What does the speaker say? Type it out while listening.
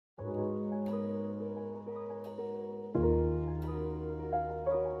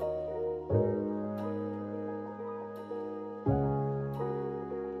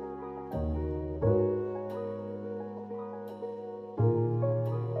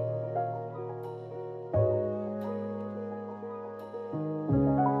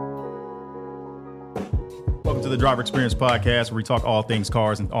the Driver Xperience podcast, where we talk all things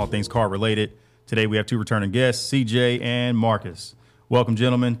cars and all things car related. Today we have two returning guests, CJ and Marcus. Welcome,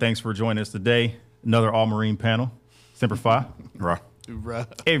 gentlemen. Thanks for joining us today. Another all marine panel. Semper Fi. Rah.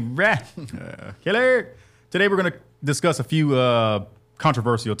 Hey, rah. Killer. Today we're going to discuss a few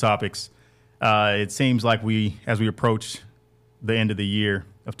controversial topics. It seems like as we approach the end of the year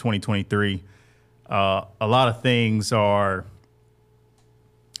of 2023, a lot of things we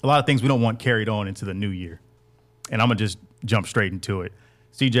don't want carried on into the new year. And I'm going to just jump straight into it.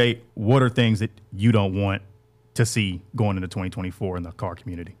 CJ, what are things that you don't want to see going into 2024 in the car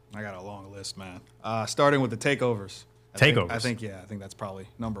community? I got a long list, man. Starting with the takeovers. I think that's probably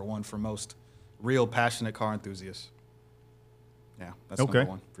number one for most real passionate car enthusiasts. Yeah, that's number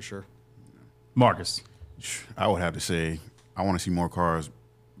one for sure. Marcus. I would have to say I want to see more cars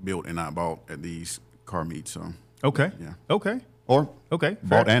built and not bought at these car meets. So Okay. Yeah. Okay. Or Okay.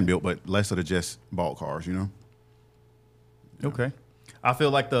 bought Fair. and built, but less of the just bought cars, you know? Yeah. Okay. I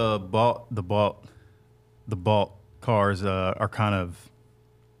feel like the bought cars are kind of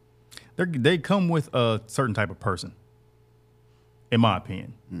they come with a certain type of person, in my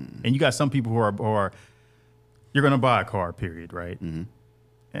opinion. And you got some people who are you're going to buy a car, period, right?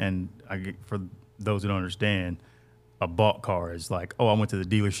 And for those who don't understand, a bought car is like, oh, I went to the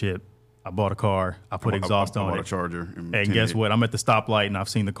dealership, I bought a car, I put exhaust on it. I bought a Charger. And guess what? I'm at the stoplight and I've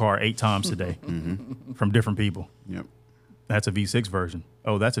seen the car 8 times today from different people. Yep. That's a V6 version.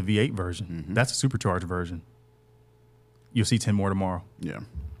 Oh, that's a V8 version. That's a supercharged version. You'll see 10 more tomorrow. Yeah.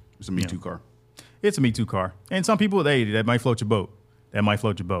 It's a Me Too car. It's a Me Too car. And some people, that might float your boat.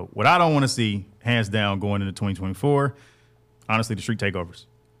 What I don't want to see, hands down, going into 2024, honestly, the street takeovers.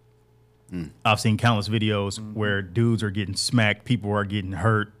 I've seen countless videos where dudes are getting smacked, people are getting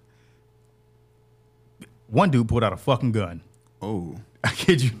hurt. One dude pulled out a fucking gun. Oh. I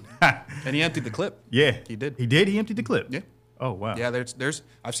kid you not. And he emptied the clip. Yeah. He did. He emptied the clip. Yeah. Oh, wow. Yeah, there's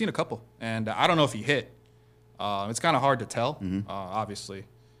I've seen a couple, and I don't know if he hit. It's kind of hard to tell, obviously.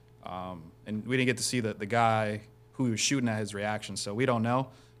 And we didn't get to see the guy who he was shooting at, his reaction, so we don't know.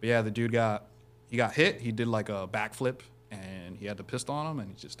 But yeah, the dude got hit. He did like a backflip, and he had the pistol on him, and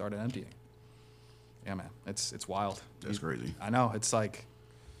he just started emptying. Yeah, man, it's wild. That's crazy. I know. It's like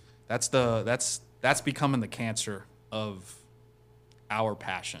that's becoming the cancer of our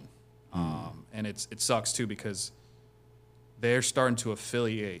passion, and it sucks too because they're starting to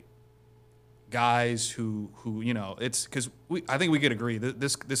affiliate guys who it's because I think we could agree that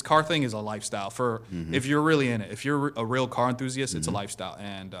this car thing is a lifestyle for if you're really in it. If you're a real car enthusiast, it's a lifestyle,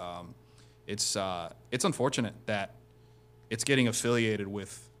 and it's unfortunate that it's getting affiliated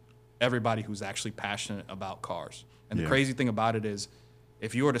with everybody who's actually passionate about cars. And the crazy thing about it is,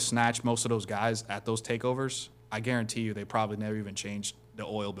 if you were to snatch most of those guys at those takeovers, I guarantee you they probably never even changed the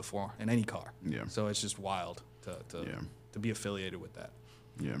oil before in any car. Yeah. So it's just wild to be affiliated with that.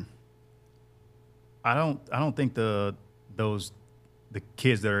 Yeah. I don't think the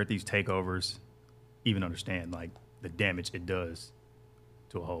kids that are at these takeovers even understand like the damage it does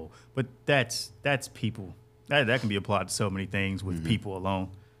to a whole. But that's people. That can be applied to so many things with people alone,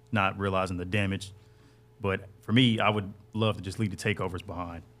 not realizing the damage. But for me, I would love to just leave the takeovers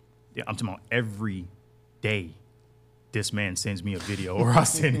behind. Yeah, I'm talking about every day this man sends me a video or I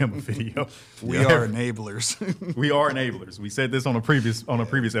send him a video. We are enablers. We are enablers. We said this on a previous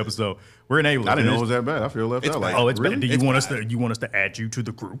episode. We're enablers. I didn't know it was that bad. I feel left out. Like, oh, it's really? bad. Do you want us to add you to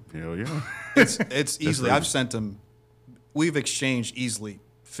the group? Hell yeah. It's easily. I've sent him. We've exchanged easily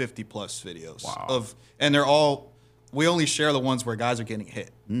 50 plus videos and they're all. We only share the ones where guys are getting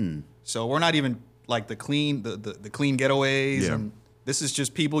hit. So we're not even like the clean getaways, and this is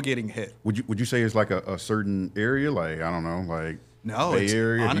just people getting hit. Would you say it's like a certain area, like I don't know, like Bay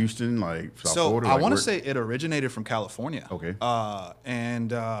Area, Houston, like South Florida? I want to say it originated from California. Okay.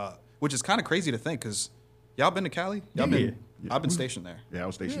 And which is kind of crazy to think because y'all been to Cali? Y'all been? Yeah. I've been stationed there. Yeah, I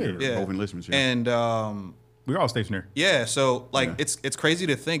was stationed there. Both in Lisbon. And we're all stationed there. Yeah. So it's crazy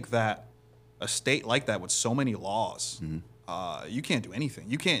to think that a state like that with so many laws, you can't do anything.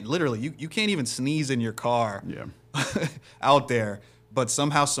 You can't you can't even sneeze in your car out there. But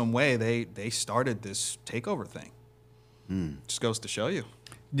somehow, some way, they started this takeover thing. Just goes to show you.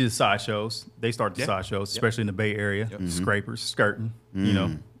 The side shows. They start the side shows, especially in the Bay Area. Scrapers, skirting, you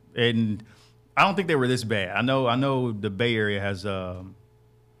know. And I don't think they were this bad. I know the Bay Area has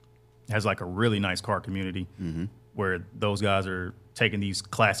like a really nice car community where those guys are taking these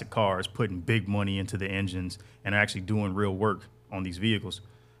classic cars, putting big money into the engines, and actually doing real work on these vehicles.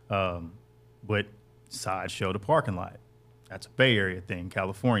 But sideshow the parking lot. That's a Bay Area thing,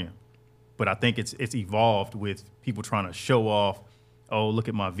 California. But I think it's evolved with people trying to show off, oh, look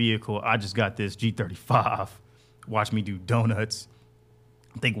at my vehicle. I just got this G35. watch me do donuts.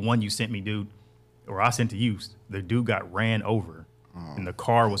 I think one you sent me, dude, or I sent to you. The dude got ran over, and the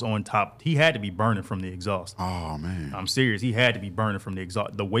car was on top. He had to be burning from the exhaust. Oh, man. I'm serious. He had to be burning from the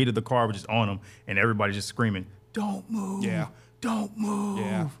exhaust. The weight of the car was just on him, and everybody just screaming, "Don't move! Yeah. Don't move!"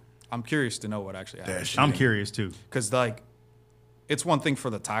 Yeah. I'm curious to know what actually happened. I'm curious too, because like, it's one thing for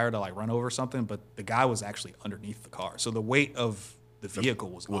the tire to like run over something, but the guy was actually underneath the car, so the weight of the vehicle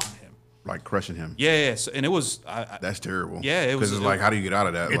was on him, like crushing him. Yeah. So, and it was. That's terrible. Yeah, it was. Because it's like, how do you get out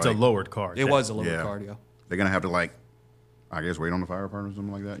of that? It's like, a lowered car. It was a lowered car. Yeah. They're gonna have to like, I guess, wait on the fire department or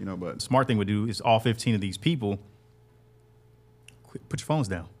something like that, you know. But the smart thing would do is all 15 of these people, put your phones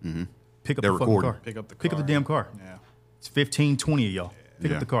down. Pick up the fucking car. Pick up the car. Pick up the damn car. Yeah. It's 15, 20 of y'all.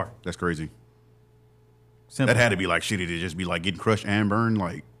 Pick up the car. That's crazy. Simple. That had to be like shitty to just be like getting crushed and burned.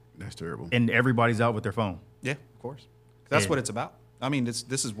 Like, that's terrible. And everybody's out with their phone. Yeah, of course. That's what it's about. I mean,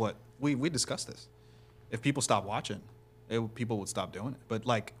 this is what we discussed this. If people stop watching, people would stop doing it. But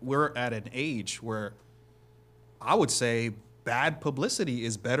like, we're at an age where I would say bad publicity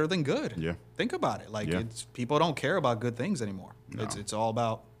is better than good. Yeah. Think about it. Like, it's people don't care about good things anymore. No. It's all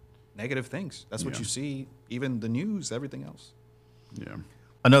about negative things. That's what you see. Even the news, everything else. Yeah.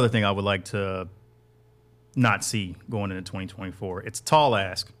 Another thing I would like to not see going into 2024. It's a tall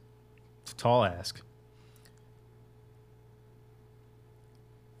ask. It's a tall ask.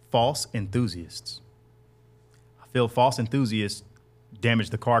 False enthusiasts. I feel false enthusiasts damage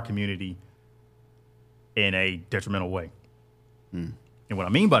the car community in a detrimental way. And what I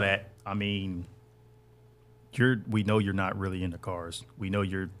mean by that, I mean, we know you're not really into cars. We know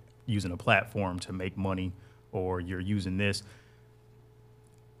you're using a platform to make money, or you're using this.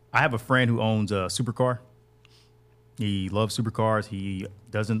 I have a friend who owns a supercar. He loves supercars. He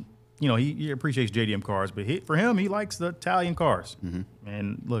doesn't, he appreciates JDM cars, but for him, he likes the Italian cars.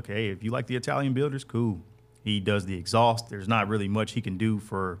 And look, hey, if you like the Italian builders, cool. He does the exhaust. There's not really much he can do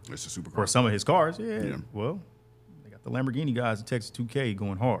for some of his cars. Yeah. Well, they got the Lamborghini guys in Texas 2K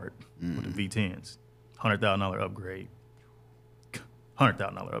going hard with the V10s. $100,000 upgrade.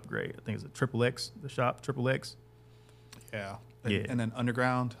 $100,000 upgrade. I think it's a Triple X, the shop, Triple X. Yeah. And then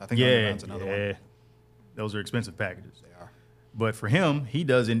Underground. I think Underground's another one. Those are expensive packages. They are. But for him, he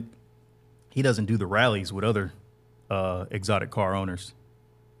doesn't do the rallies with other exotic car owners.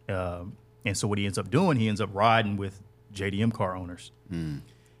 And so what he ends up doing, he ends up riding with JDM car owners.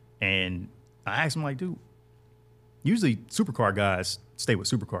 And I asked him, like, dude, usually supercar guys stay with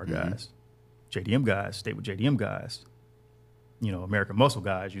supercar guys. JDM guys stay with JDM guys. American Muscle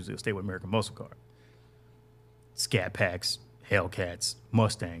guys usually stay with American Muscle cars. Scat Packs, Hellcats,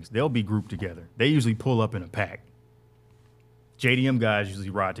 Mustangs, they'll be grouped together. They usually pull up in a pack. JDM guys usually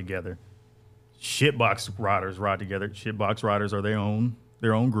ride together. Shitbox riders ride together. Shitbox riders are their own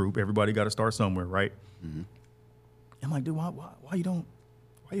group. Everybody got to start somewhere, right? I'm like, dude, why you don't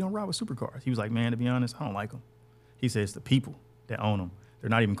ride with supercars? He was like, man, to be honest, I don't like them. He said it's the people that own them. They're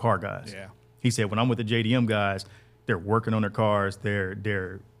not even car guys. Yeah. He said when I'm with the JDM guys, they're working on their cars.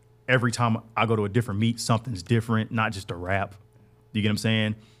 They're every time I go to a different meet, something's different, not just a wrap. You get what I'm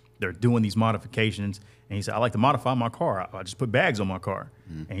saying? They're doing these modifications. And he said, I like to modify my car. I just put bags on my car.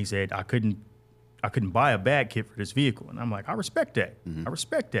 And he said, I couldn't buy a bag kit for this vehicle. And I'm like, I respect that. I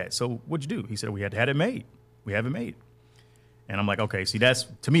respect that. So what'd you do? He said, we had to have it made. We have it made. And I'm like, okay, see, that's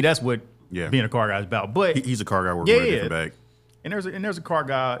what being a car guy is about. But he's a car guy working with a different bag. And there's a car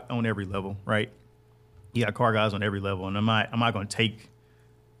guy on every level, right? You got car guys on every level. And I'm not going to take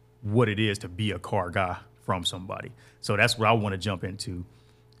what it is to be a car guy from somebody. So that's what I want to jump into.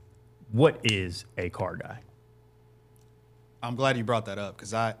 What is a car guy? I'm glad you brought that up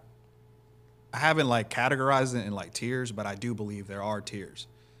because I haven't like categorized it in like tiers, but I do believe there are tiers.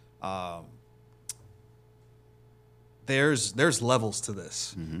 There's levels to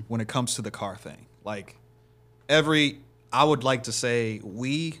this when it comes to the car thing. Like I would like to say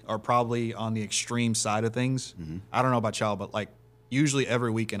we are probably on the extreme side of things. I don't know about y'all, but like usually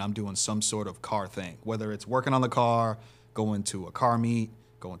every weekend I'm doing some sort of car thing, whether it's working on the car, going to a car meet,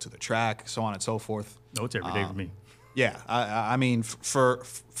 going to the track, so on and so forth. No, it's every day for me. Yeah, I mean, for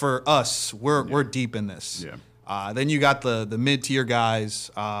us, we're deep in this. Yeah. Then you got the mid-tier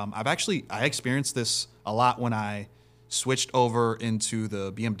guys. I experienced this a lot when I switched over into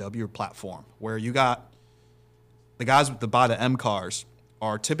the BMW platform, where you got the guys that buy the M cars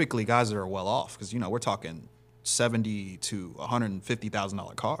are typically guys that are well off because we're talking $70,000 to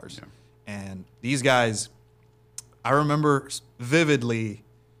 $150,000 cars, and these guys, I remember vividly,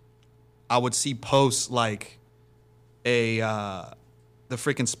 I would see posts like the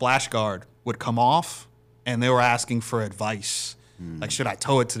freaking splash guard would come off and they were asking for advice Like, should I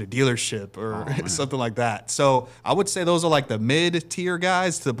tow it to the dealership or something like that? So I would say those are like the mid-tier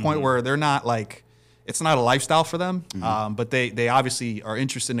guys to the point where they're not like, it's not a lifestyle for them, but they obviously are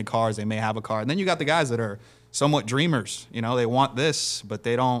interested in cars. They may have a car. And then you got the guys that are somewhat dreamers. You know, they want this, but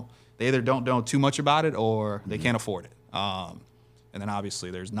they either don't know too much about it or they can't afford it. And then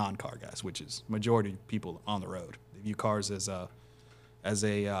obviously there's non-car guys, which is majority of people on the road. They view cars as a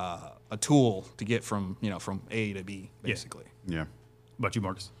tool to get from A to B, basically. Yeah. About you,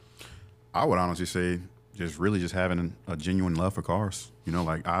 Marcus? I would honestly say just having a genuine love for cars. You know,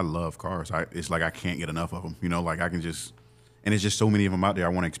 like I love cars. It's like I can't get enough of them. You know, like I can just, and it's just so many of them out there. I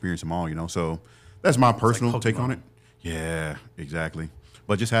want to experience them all. You know, so that's my personal take on it. Yeah, exactly.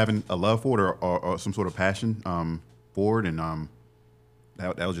 But just having a love for it or some sort of passion for it, and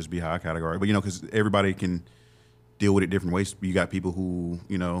that'll just be how I categorize it. But because everybody can deal with it different ways. You got people who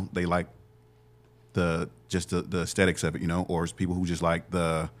they like the aesthetics of it, or it's people who just like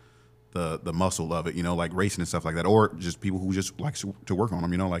the muscle of it, like racing and stuff like that, or just people who just like to work on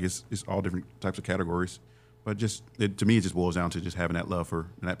them, like it's all different types of categories. But to me, it just boils down to just having that love for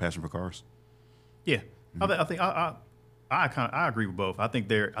and that passion for cars. Yeah, I think I agree with both. I think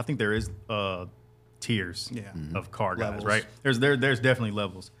there is tiers of car guys, levels. Right? There's definitely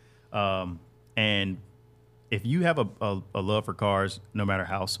levels, and if you have a love for cars, no matter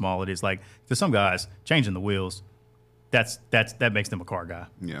how small it is, like to some guys, changing the wheels, that makes them a car guy.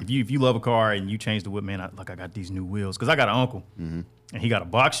 Yeah. If you love a car and you change the wheel, man, I got these new wheels because I got an uncle and he got a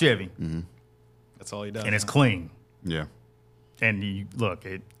box Chevy. Mm-hmm. That's all he does, and it's clean. Yeah. And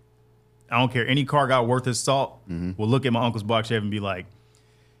I don't care. Any car guy worth his salt will look at my uncle's box Chevy and be like,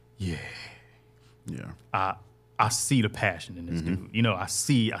 yeah. I see the passion in this dude. I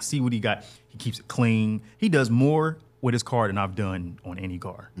see what he got. He keeps it clean. He does more with his car than I've done on any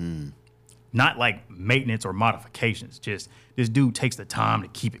car. Not like maintenance or modifications. Just this dude takes the time to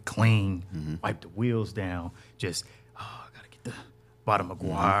keep it clean, wipe the wheels down. Just, I got to get the bottom of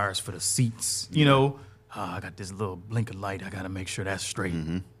wires for the seats. I got this little blinker light. I got to make sure that's straight.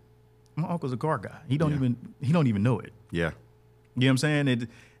 My uncle's a car guy. He don't even know it. Yeah. You know what I'm saying?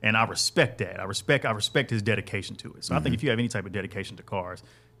 And I respect that. I respect his dedication to it. So I think if you have any type of dedication to cars,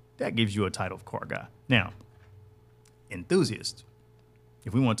 that gives you a title of car guy. Now, enthusiast.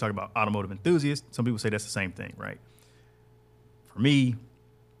 If we want to talk about automotive enthusiast, some people say that's the same thing, right? For me,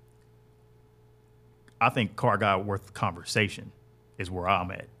 I think car guy worth conversation is where I'm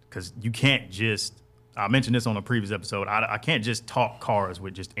at. Because you can't just, I mentioned this on a previous episode, I can't just talk cars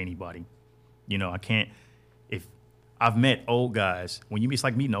with just anybody. I can't. I've met old guys. It's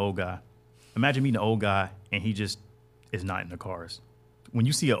like meeting an old guy. Imagine meeting an old guy and he just is not into cars. When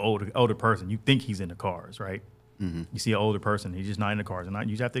you see an older person, you think he's into cars, right? You see an older person, he's just not into cars, and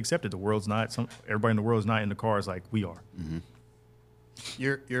you just have to accept it. The world's not. Everybody in the world is not into cars like we are.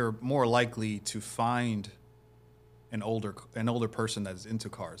 You're more likely to find an older person that's into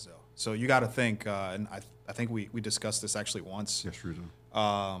cars, though. So you got to think, and I think we discussed this actually once. Yes, true.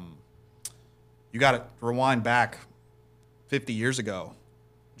 You got to rewind back 50 years ago.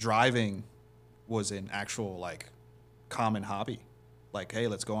 Driving was an actual common hobby. Like, hey,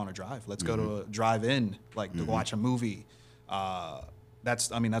 let's go on a drive. Let's go to a drive-in, to watch a movie.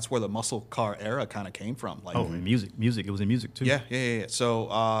 That's where the muscle car era kind of came from. Music. It was in music too. Yeah.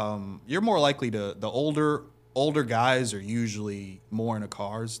 So you're more likely the older guys are usually more into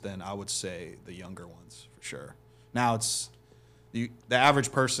cars than I would say the younger ones for sure. Now it's the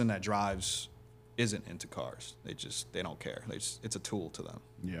average person that drives isn't into cars. They don't care. It's a tool to them.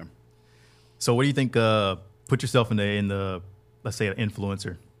 Yeah. So what do you think? Put yourself in the let's say an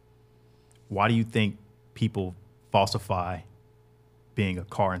influencer. Why do you think people falsify being a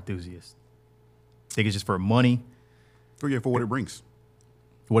car enthusiast? Think it's just for money? For what it brings.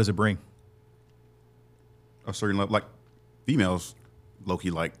 What does it bring? A certain level, like females,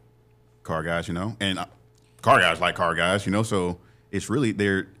 low-key like car guys, and car guys like car guys, so it's really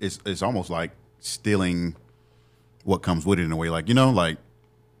it's almost like stealing what comes with it in a way,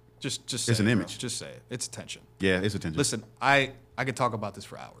 Just it's an image. Just say it. It's attention. Yeah, it's attention. Listen, I could talk about this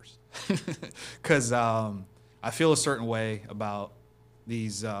for hours because I feel a certain way about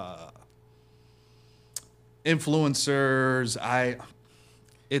these influencers.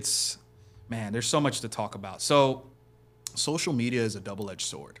 There's so much to talk about. So social media is a double-edged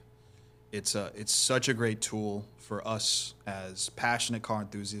sword. It's such a great tool for us as passionate car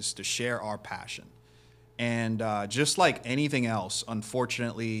enthusiasts to share our passion. And just like anything else,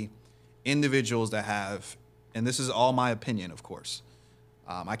 unfortunately, individuals that have, and this is all my opinion, of course,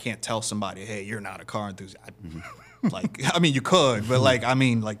 I can't tell somebody, hey, you're not a car enthusiast. You could,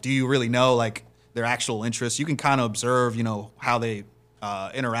 but do you really know? their actual interests. You can kind of observe, how they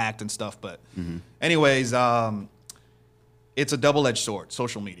interact and stuff. But anyways, it's a double-edged sword,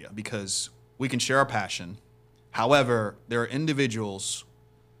 social media, because we can share our passion. However, there are individuals,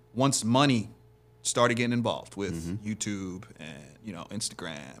 once money started getting involved with YouTube and,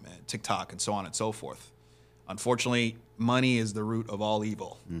 Instagram and TikTok and so on and so forth. Unfortunately, money is the root of all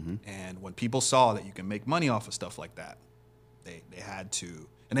evil. And when people saw that you can make money off of stuff like that, they had to.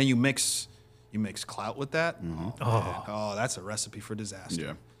 And then you mix clout with that. Oh, that's a recipe for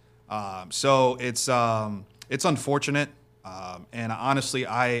disaster. Yeah. So it's unfortunate. And honestly,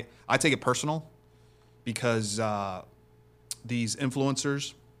 I take it personal because these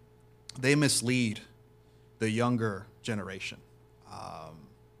influencers, they mislead the younger generation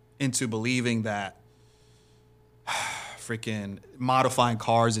into believing that freaking modifying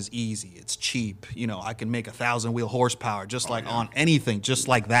cars is easy. It's cheap. I can make 1,000 wheel horsepower just on anything, just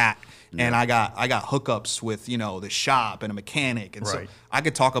like that. Yeah. And I got hookups with, the shop and a mechanic. And so I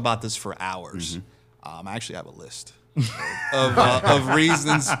could talk about this for hours. I actually have a list of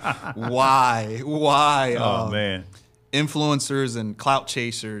reasons why influencers and clout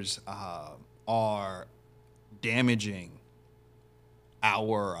chasers are damaging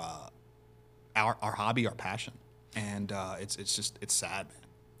our hobby, our passion. And it's sad, man.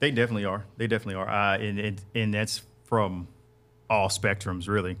 They definitely are. And that's from all spectrums,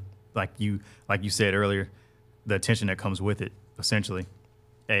 really. Like you said earlier, the attention that comes with it, essentially.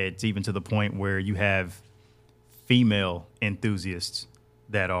 It's even to the point where you have female enthusiasts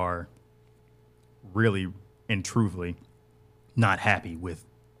that are really and truthfully not happy with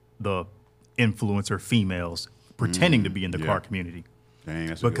the influencer females pretending to be in the car community. Dang,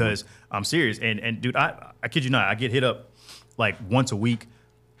 that's because I'm serious. And dude, I kid you not, I get hit up like once a week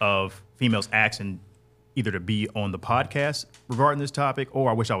of females asking either to be on the podcast regarding this topic, or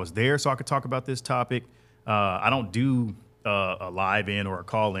I wish I was there so I could talk about this topic. I don't do a live in or a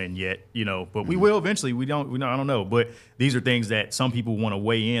call in yet, but we will eventually. I don't know. But these are things that some people want to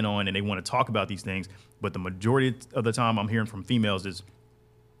weigh in on and they want to talk about these things. But the majority of the time I'm hearing from females is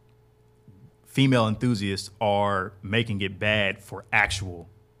female enthusiasts are making it bad for actual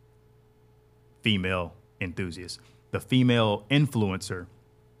female enthusiasts. The female influencer,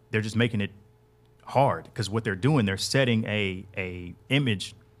 they're just making it hard because what they're doing, they're setting a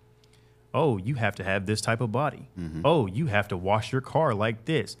image. Oh, you have to have this type of body. Oh, you have to wash your car like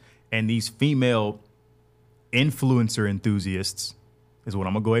this. And these female influencer enthusiasts is what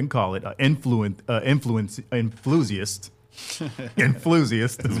I'm gonna go ahead and call it. Enthusiast.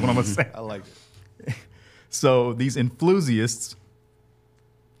 Enthusiast is what I'm gonna say. I like it. So these enthusiasts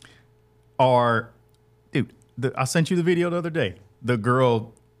are, dude. I sent you the video the other day. The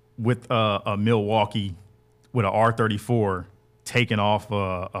girl with a Milwaukee with an R34 taking off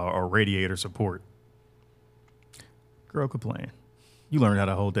a radiator support. Girl, quit playing. You learned how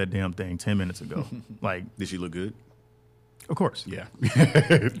to hold that damn thing 10 minutes ago. Like, did she look good? Of course. Yeah.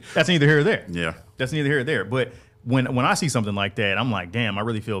 That's neither here or there. Yeah. That's neither here or there. But when I see something like that, I'm like, damn, I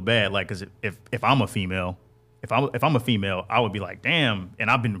really feel bad. Like, because if I'm a female, if I'm a female, I would be like, damn. And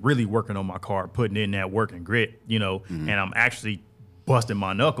I've been really working on my car, putting in that work and grit, and I'm actually busting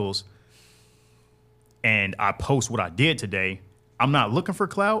my knuckles. And I post what I did today. I'm not looking for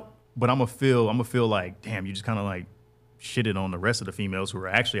clout, but I'm gonna feel like, damn, you just kind of like shitted on the rest of the females who are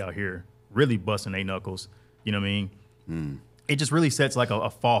actually out here really busting their knuckles. You know what I mean? It just really sets like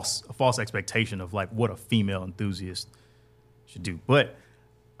a false expectation of like what a female enthusiast should do. But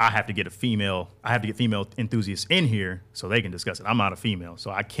I have to get female enthusiasts in here so they can discuss it. I'm not a female,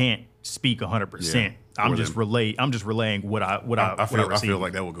 so I can't speak 100%. Yeah. I'm just relaying what I feel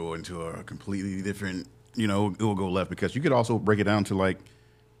like that will go into a completely different, it will go left, because you could also break it down to like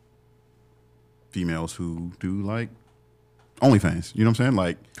females who do like OnlyFans. You know what I'm saying?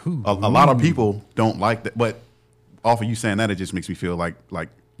 Like a lot of people don't like that, but off of you saying that, it just makes me feel like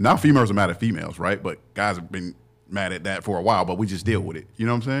now females are mad at females, right? But guys have been mad at that for a while, but we just deal with it. You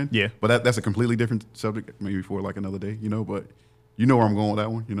know what I'm saying? Yeah. But that's a completely different subject, maybe for like another day, but you know where I'm going with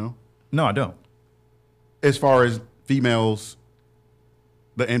that one, No, I don't. As far as females,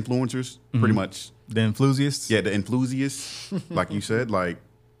 the influencers, pretty much. The enthusiasts? Yeah, the enthusiasts, like you said, like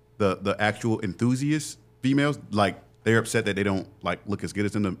the actual enthusiasts, females, like they're upset that they don't like look as good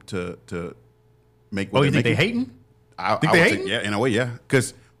as them to make what you think they hating? I would say, yeah, in a way, yeah.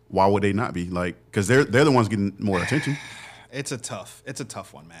 Because why would they not be? Like, because they're the ones getting more attention. It's a tough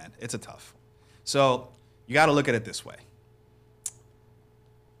one, man. It's a tough. So you got to look at it this way.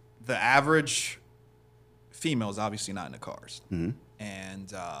 The average female is obviously not into cars.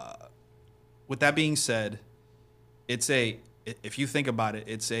 And with that being said, if you think about it,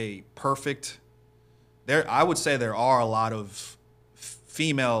 it's a perfect I would say there are a lot of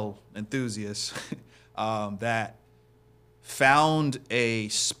female enthusiasts that found a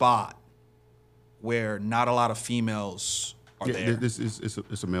spot where not a lot of females are there.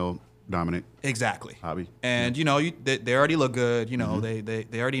 It's a male dominant exactly hobby, and you know they already look good. You know they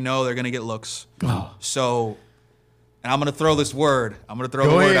already know they're gonna get looks. So, and I'm gonna throw this word. I'm gonna throw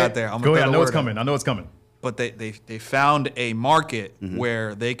the word out there. Go ahead. I know it's coming. I know it's coming. But they found a market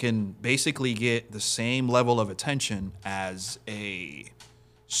where they can basically get the same level of attention as a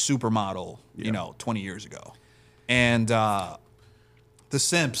supermodel, you know, 20 years ago. And the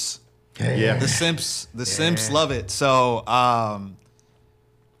simps, the simps love it. So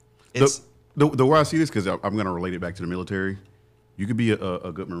it's the way I see this, because I'm going to relate it back to the military. You could be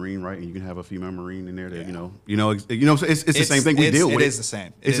a good Marine, right? And you can have a female Marine in there that you know. It's the same thing we deal with. It is the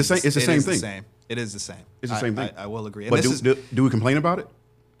same. It's the same thing. It is the same. It's the same thing. I will agree. And but do we complain about it?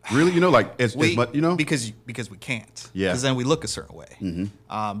 Really? As much, because we can't. Yeah. Because then we look a certain way.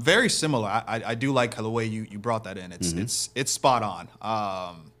 Very similar. I do like the way you brought that in. It's spot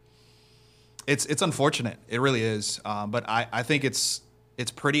on. It's unfortunate. It really is. But I think it's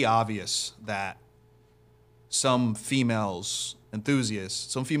pretty obvious that some female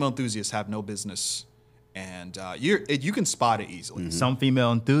enthusiasts have no business. And you can spot it easily. Some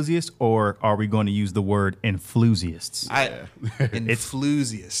female enthusiasts, or are we going to use the word enthusiasts?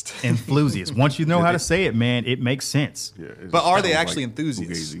 Enthusiast. Enthusiast. Once you know how to say it, man, it makes sense. Yeah, but are they actually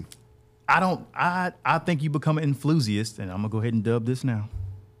enthusiasts? I think you become an enthusiast, and I'm gonna go ahead and dub this now.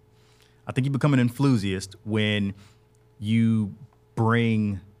 I think you become an enthusiast when you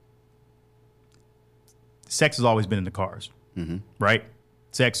bring. Sex has always been in the cars, right?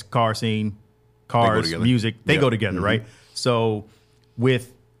 Sex, car scene. Cars, music, they go together, right? So if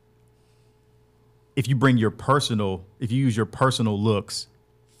you use your personal looks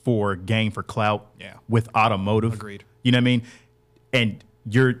for gain for clout with automotive, agreed. You know what I mean? And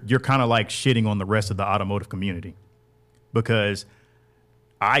you're kind of like shitting on the rest of the automotive community, because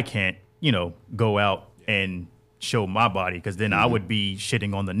I can't, go out and show my body, because then I would be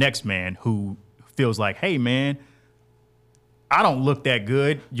shitting on the next man who feels like, hey man, I don't look that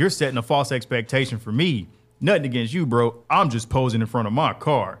good. You're setting a false expectation for me. Nothing against you, bro. I'm just posing in front of my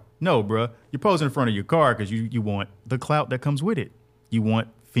car. No, bro. You're posing in front of your car because you want the clout that comes with it. You want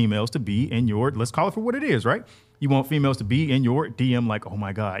females to be in your, let's call it for what it is, right? You want females to be in your DM like, oh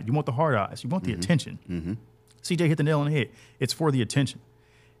my God. You want the hard eyes. You want the attention. CJ hit the nail on the head. It's for the attention.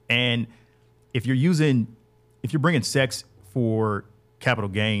 And if you're bringing sex for capital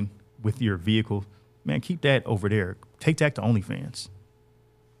gain with your vehicle, man, keep that over there. Take that to OnlyFans.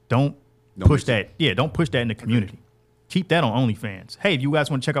 Don't push that. Yeah, don't push that in the community. Keep that on OnlyFans. Hey, if you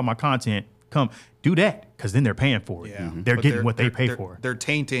guys want to check out my content, come do that, because then they're paying for it. Yeah. They're getting what they pay for. They're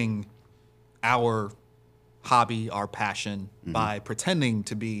tainting our hobby, our passion, by pretending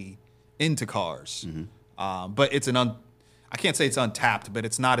to be into cars. But it's I can't say it's untapped, but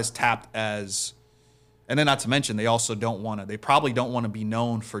it's not as tapped as. And then not to mention, they probably don't want to be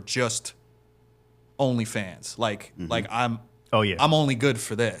known for just OnlyFans. Like I'm only good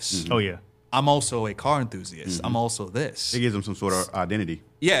for this. Oh yeah. I'm also a car enthusiast. I'm also this. It gives them some sort of identity.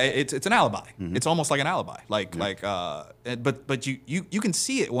 Yeah, it's an alibi. It's almost like an alibi. But you can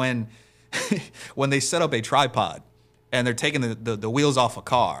see it when when they set up a tripod and they're taking the wheels off a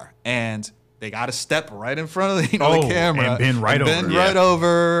car, and they got to step right in front of the camera and bend right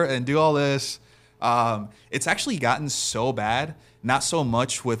over and do all this. It's actually gotten so bad, not so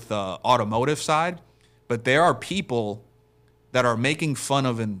much with the automotive side, but there are people that are making fun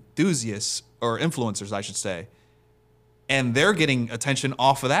of enthusiasts, or influencers, I should say, and they're getting attention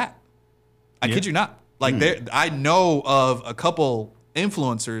off of that. I kid you not. I know of a couple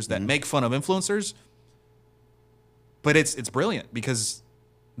influencers that make fun of influencers, but it's brilliant because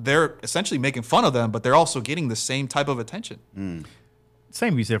they're essentially making fun of them, but they're also getting the same type of attention.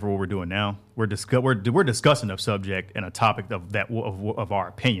 Same we said for what we're doing now. We're discussing a subject and a topic of our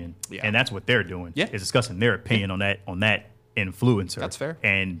opinion, and that's what they're doing. Yeah, is discussing their opinion on that influencer. That's fair.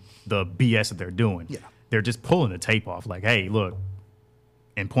 And the BS that they're doing. Yeah, they're just pulling the tape off, like, hey, look,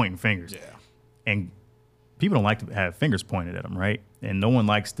 and pointing fingers. Yeah, and people don't like to have fingers pointed at them, right? And no one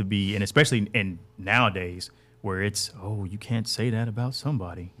likes to be, and especially in nowadays where it's, oh, you can't say that about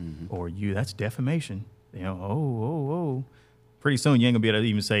somebody, or that's defamation. Oh. Pretty soon, you ain't gonna be able to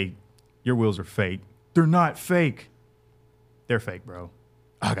even say your wheels are fake. They're not fake. They're fake, bro.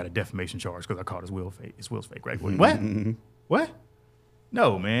 I got a defamation charge because I called his wheel fake. His wheel's fake, right? What? What?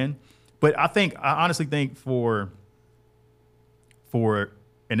 No, man. But I honestly think for,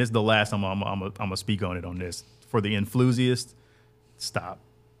 and this is the last time I'm gonna speak on it on this. For the enthusiast, stop.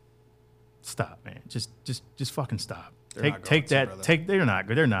 stop, man. Just fucking stop. They're They're not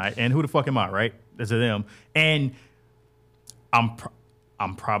good. They're not. And who the fuck am I, right? That's them. And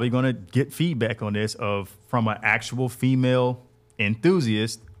I'm probably gonna get feedback on this from an actual female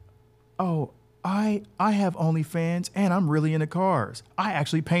enthusiast. Oh, I have OnlyFans and I'm really into cars. I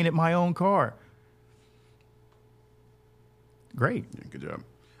actually painted my own car. Great. Yeah, good job.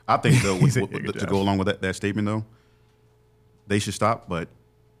 I think though, to go along with that statement though, they should stop. But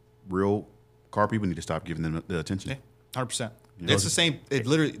real car people need to stop giving them the attention. Yeah, 100%. It's the same. It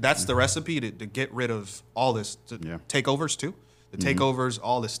literally that's the recipe to get rid of all this. Takeovers too. The takeovers,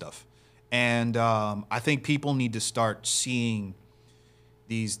 all this stuff. And I think people need to start seeing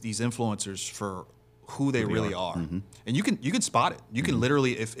these influencers for who they really are. Mm-hmm. And you can spot it. You can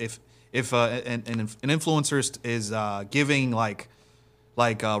literally if an influencer is giving like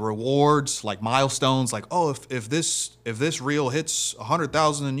rewards, like milestones, like, oh, if this reel hits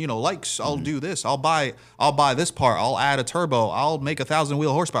 100,000 likes, I'll do this. I'll buy this part. I'll add a turbo. I'll make 1,000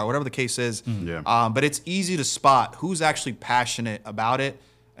 wheel horsepower, whatever the case is. But it's easy to spot who's actually passionate about it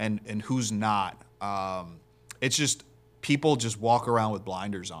and who's not. It's just people just walk around with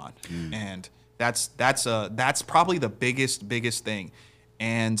blinders on, and that's probably the biggest thing,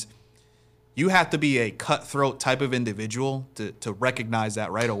 and you have to be a cutthroat type of individual to recognize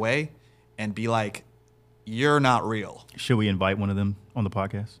that right away and be like, you're not real. Should we invite one of them on the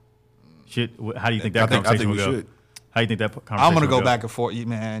podcast? How do you think that conversation will go? How do you think that conversation I'm going to go back and forth.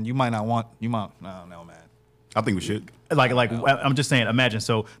 Man, you might not want, I don't know, man. I think we should. I'm just saying, imagine,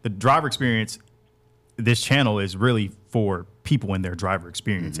 so the Driver Xperience, this channel is really for people in their driver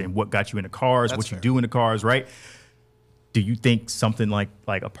experience and what got you into cars, what you do in the cars, right? Do you think something like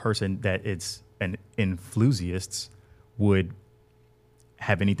a person that is an enthusiast would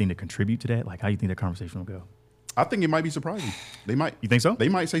have anything to contribute to that? Like, how do you think that conversation will go? I think it might be surprising. They might. You think so? They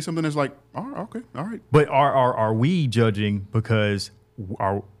might say something that's like, oh, okay, all right. But are we judging because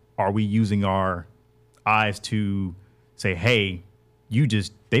are we using our eyes to say, hey,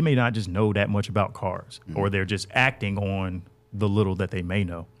 they may not just know that much about cars, or they're just acting on the little that they may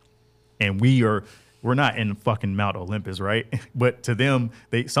know, and we're not in fucking Mount Olympus, right? But to them,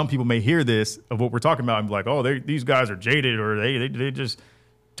 some people may hear this of what we're talking about and be like, oh, these guys are jaded, or they just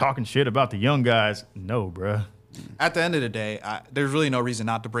talking shit about the young guys. No, bruh. At the end of the day, there's really no reason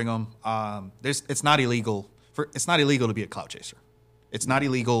not to bring them. It's not illegal. It's not illegal to be a clout chaser. It's not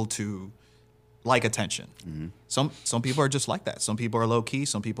illegal to like attention. Some people are just like that. Some people are low key.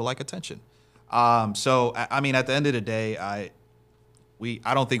 Some people like attention. So I mean, at the end of the day, I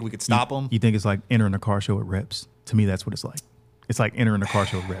don't think we could stop them. You think it's like entering a car show at reps? To me, that's what it's like. It's like entering a car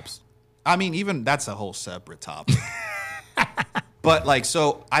show at reps. I mean, even that's a whole separate topic. But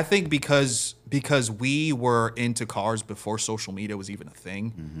so I think because we were into cars before social media was even a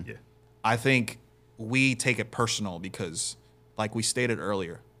thing, I think we take it personal because, like we stated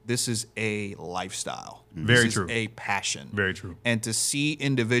earlier, this is a lifestyle. Very this true. Is a passion. Very true. And to see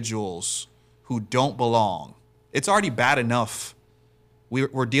individuals who don't belong, it's already bad enough.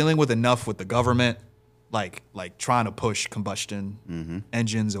 We're dealing with enough with the government, like trying to push combustion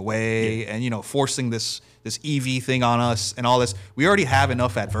engines away, and forcing this EV thing on us and all this. We already have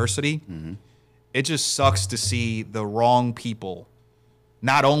enough adversity. It just sucks to see the wrong people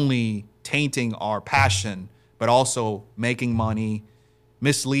not only tainting our passion, but also making money,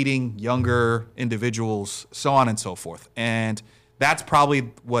 misleading younger individuals, so on and so forth. And that's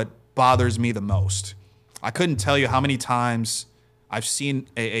probably what bothers me the most. I couldn't tell you how many times I've seen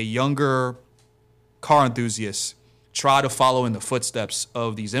a younger car enthusiast try to follow in the footsteps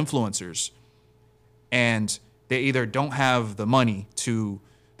of these influencers, and they either don't have the money to,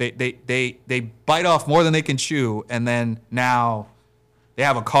 they bite off more than they can chew, and then now they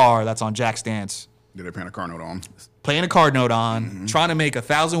have a car that's on jack stands. They're paying a car note on. Playing a card note on, trying to make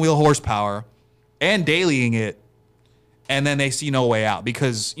 1,000 wheel horsepower and dailying it, and then they see no way out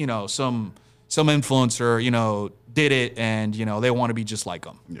because, some influencer, did it and, they want to be just like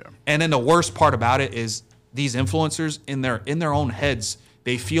them. Yeah. And then the worst part about it is these influencers in their own heads,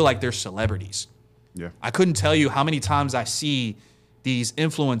 they feel like they're celebrities. Yeah. I couldn't tell you how many times I see these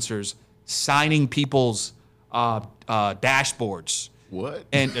influencers signing people's dashboards. What?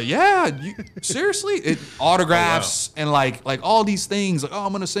 And seriously, autographs and like all these things. Like, oh,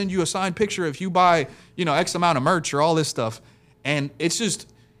 I'm gonna send you a signed picture if you buy, X amount of merch or all this stuff. And it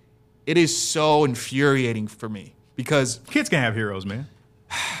is so infuriating for me because kids can have heroes, man.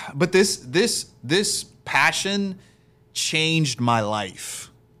 But this passion changed my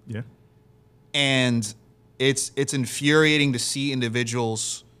life. Yeah. And it's infuriating to see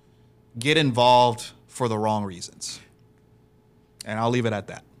individuals get involved for the wrong reasons. And I'll leave it at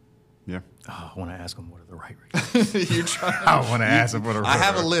that. Yeah. Oh, I want to ask them what are the right reasons. You're trying. I want to ask them what are. I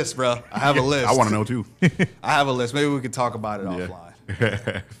have a list, bro. I have a list. I want to know too. I have a list. Maybe we could talk about it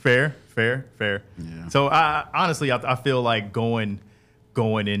offline. Fair. Yeah. So I honestly, I feel like going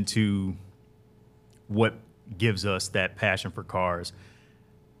into what gives us that passion for cars,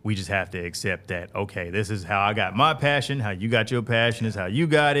 we just have to accept that, okay, this is how I got my passion, how you got your passion is how you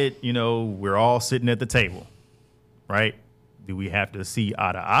got it. You know, we're all sitting at the table, right? Do we have to see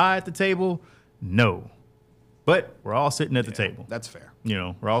eye to eye at the table? No. But we're all sitting at the table. That's fair. You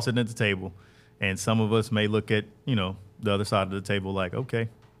know, we're all sitting at the table. And some of us may look at, you know, the other side of the table like, okay,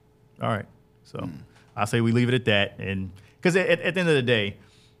 all right. So I say we leave it at that. And because at the end of the day,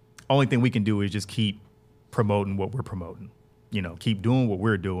 only thing we can do is just keep promoting what we're promoting. You know, keep doing what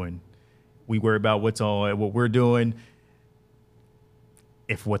we're doing. We worry about what we're doing.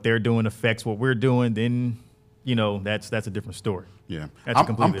 If what they're doing affects what we're doing, then, you know, that's a different story. Yeah.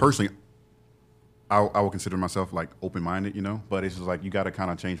 I'm personally, I would consider myself like open-minded, you know, but it's just like you got to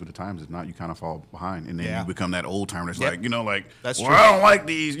kind of change with the times. If not, you kind of fall behind. And then you become that old timer that's like, you know, like, that's well, true. I don't like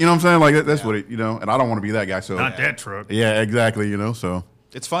these. You know what I'm saying? Like, that's what it, you know, and I don't want to be that guy. So Not that truck. Yeah, exactly, you know, so.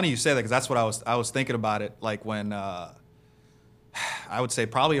 It's funny you say that because that's what I was thinking about it. Like when I would say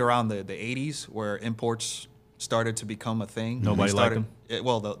probably around the 80s where imports started to become a thing. Nobody liked them. The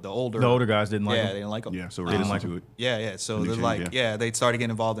older guys didn't like them. they didn't like them. Yeah, so They didn't like to it. Yeah. So New they're change, like, yeah. they started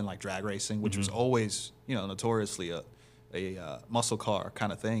getting involved in like drag racing, which was always, you know, notoriously a muscle car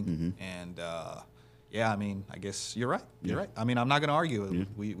kind of thing. And I mean, I guess you're right. You're right. I mean, I'm not going to argue. Yeah.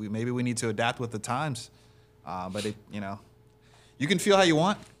 We maybe we need to adapt with the times, but it, you know, you can feel how you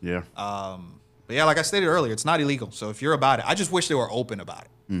want. Yeah. But yeah, like I stated earlier, it's not illegal. So if you're about it, I just wish they were open about it.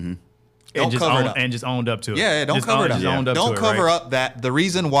 And Don't just cover own, it up. and just owned up to it. Yeah, don't Just cover it up. just owned up Don't to cover it, right? up that the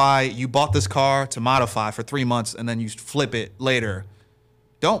reason why you bought this car to modify for 3 months and then you flip it later.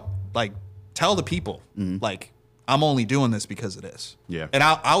 Don't like tell the people like I'm only doing this because of this. Yeah. And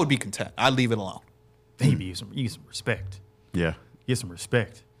I would be content. I'd leave it alone. Maybe you some respect. Yeah. Get some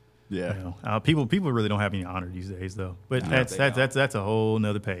respect. Yeah. You know, people really don't have any honor these days, though. But No, that's a whole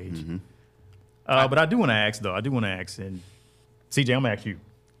nother page. But I do want to ask, though. And CJ, I'm gonna ask you.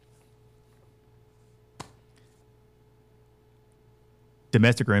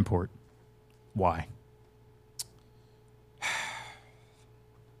 Domestic or import? Why?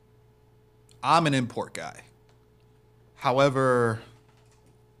 I'm an import guy. However,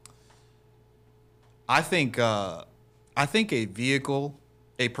 I think a vehicle,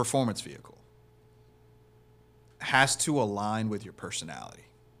 a performance vehicle, has to align with your personality.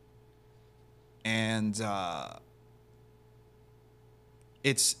 And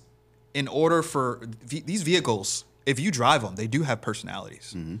it's in order for these vehicles, if you drive them, they do have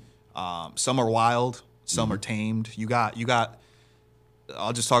personalities. Some are wild, some are tamed. You got.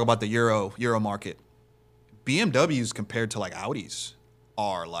 I'll just talk about the Euro market. BMWs compared to like Audis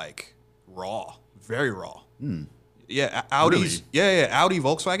are like raw, very raw. Yeah, Audis. Really? Yeah. Audi,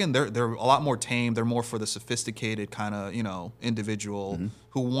 Volkswagen. They're a lot more tame. They're more for the sophisticated kind of individual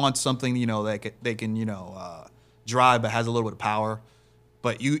who wants something they can drive but has a little bit of power.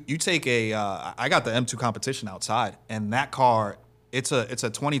 But you take I got the M2 competition outside, and that car, it's a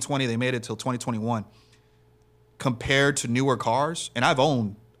 2020. They made it till 2021. Compared to newer cars, and I've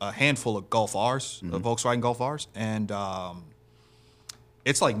owned a handful of Golf Rs, Volkswagen Golf Rs, and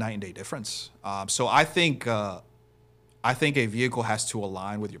it's like night and day difference. So I think a vehicle has to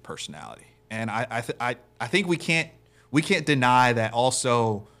align with your personality, and I think we can't deny that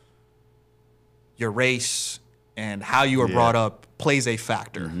also your race and how you were brought up plays a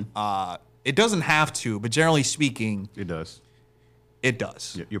factor. It doesn't have to, but generally speaking, It does. it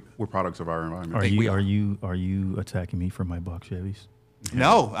does. Yeah, we're products of our environment. Are you attacking me for my Buck Chevys?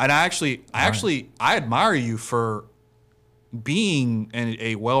 No, and I admire you for being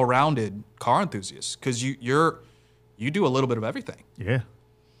a well-rounded car enthusiast because you do a little bit of everything. Yeah,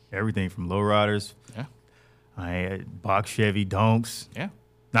 everything from lowriders. Yeah, I had Box Chevy donks. yeah.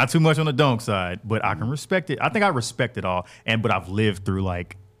 Not too much on the donk side, but I can respect it. I think I respect it all, but I've lived through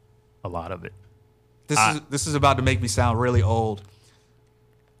like a lot of it. This is about to make me sound really old.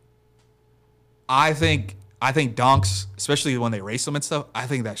 I think donks, especially when they race them and stuff, I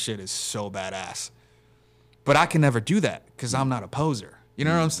think that shit is so badass. But I can never do that because I'm not a poser. You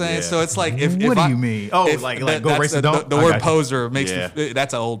know what I'm saying? Yeah. So it's like What do you mean? Oh, like go race a donk? The I word got you. poser makes Yeah. me,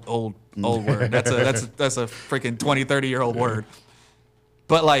 that's an old word. That's a freaking 20, 30-year-old word.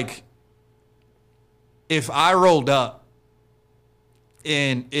 But like, if I rolled up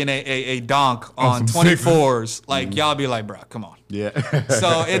in a donk on some 24s, like y'all be like, bro, come on. Yeah.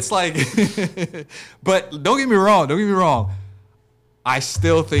 So it's like, but don't get me wrong. I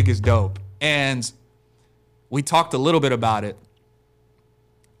still think is dope. And we talked a little bit about it.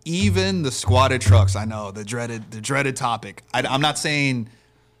 Even the squatted trucks, I know, the dreaded topic. I'm not saying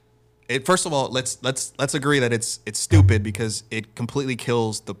it. First of all, let's agree that it's stupid because it completely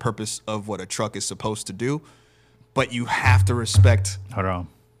kills the purpose of what a truck is supposed to do. But you have to respect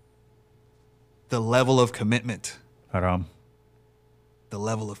the level of commitment. The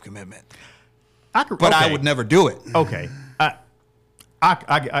level of commitment. I would never do it. Okay.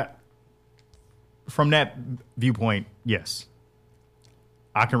 I from that viewpoint, yes.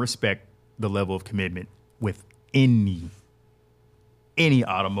 I can respect the level of commitment with any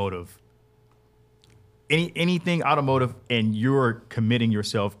automotive, anything automotive, and you're committing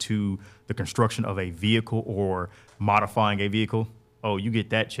yourself to the construction of a vehicle or modifying a vehicle. Oh, you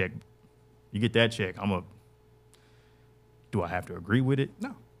get that check. You get that check. Do I have to agree with it?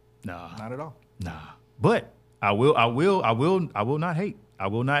 No. Nah. Not at all. Nah. But I will not hate. I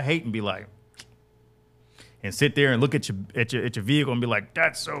will not hate and be like, and sit there and look at your vehicle and be like,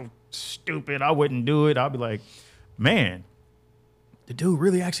 that's so stupid. I wouldn't do it. I'll be like, man, the dude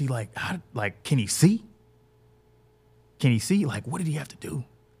really actually can he see? Can he see? Like, what did he have to do?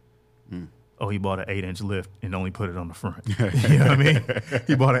 Oh, he bought an 8-inch lift and only put it on the front. You know what I mean?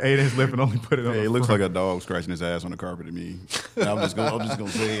 He bought an 8-inch lift and only put it on the front. It looks like a dog scratching his ass on the carpet to me. I'm just gonna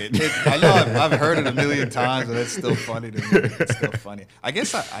say it. I know I've heard it a million times, and it's still funny to me. It's still funny. I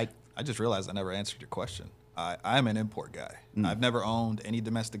guess I just realized I never answered your question. I'm an import guy. I've never owned any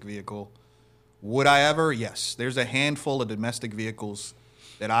domestic vehicle. Would I ever? Yes. There's a handful of domestic vehicles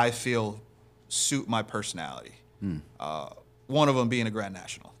that I feel suit my personality. One of them being a Grand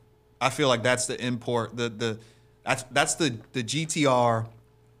National. I feel like that's the import. That's the GTR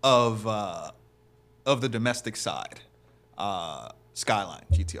of the domestic side. Skyline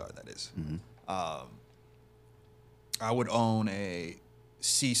GTR, that is. I would own a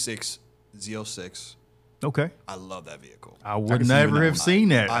C6 Z06. Okay. I love that vehicle. I would never have seen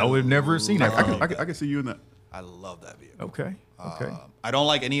that. I would never have seen that. I can see you in that. I love that vehicle. Okay. I don't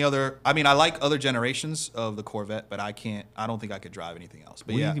like any other. I mean, I like other generations of the Corvette, but I don't think I could drive anything else.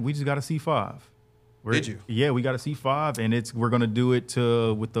 But we just got a C5. Did you? Yeah, we got a C5, and we're gonna do it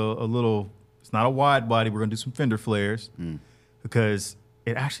with a little. It's not a wide body. We're gonna do some fender flares because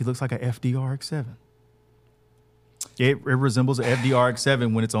it actually looks like a FDR X7. It resembles an FDR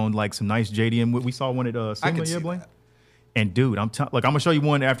X7 when it's on like some nice JDM. We saw one at SEMA, Blaine. And dude, I'm gonna show you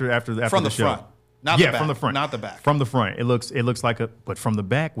one after from the the show. Front. Not the back. From the front. Not the back. From the front. It looks like but from the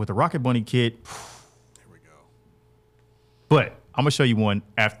back with the Rocket Bunny kit. There we go. But I'm gonna show you one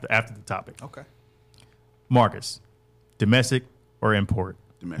after the topic. Okay. Marcus, domestic or import?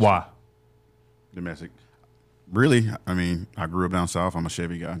 Domestic. Why? Domestic. Really, I mean, I grew up down south. I'm a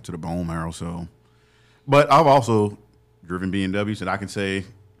Chevy guy to the bone marrow. So, but I've also driven BMWs, and I can say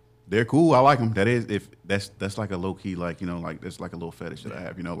they're cool. I like them. That is, if that's like a low key, like, you know, like that's like a little fetish that I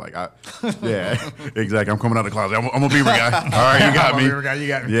have, you know, like yeah, exactly. I'm coming out of the closet. I'm a Beamer guy. All right, you got me. Beamer guy, you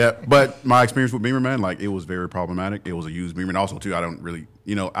got me. Yeah, but my experience with Beamer, man, like it was very problematic. It was a used Beamer, and also too, I don't really,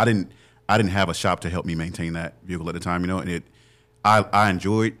 you know, I didn't have a shop to help me maintain that vehicle at the time, you know, and I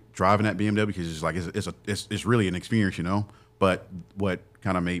enjoyed driving that BMW because it's like it's really an experience, you know. But what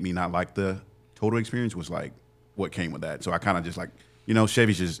kind of made me not like the total experience was like what came with that. So I kind of just like, you know,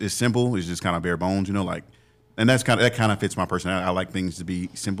 Chevy's just it's simple. It's just kind of bare bones, you know, like, and that kind of fits my personality. I like things to be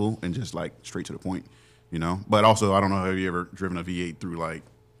simple and just like straight to the point, you know. But also, I don't know, have you ever driven a V8 through like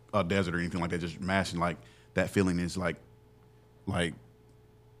a desert or anything like that? Just mashing, like that feeling is like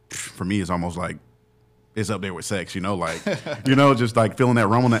for me, it's almost like it's up there with sex, you know, like you know, just like feeling that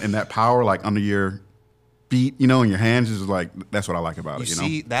rumble and that power like under your feet, you know, in your hands is like that's what I like about it. You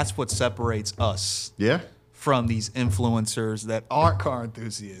see, know? that's what separates us. Yeah. From these influencers that aren't car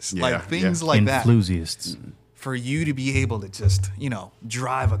enthusiasts, yeah, like things like that. Enthusiasts. For you to be able to just, you know,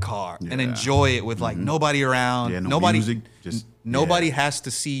 drive a car and enjoy it with like nobody around, nobody, music, just nobody has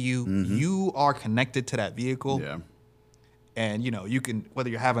to see you. You are connected to that vehicle. Yeah. And, you know, you can, whether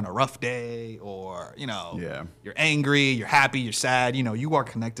you're having a rough day or, you know, Yeah. you're angry, you're happy, you're sad, you know, you are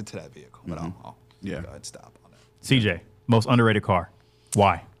connected to that vehicle. But I'll go ahead and stop on that. CJ, most underrated car.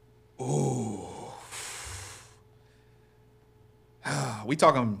 Why? Ooh. We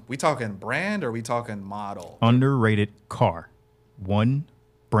talking brand or we talking model? Underrated car. One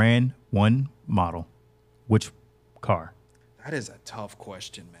brand, one model. Which car? That is a tough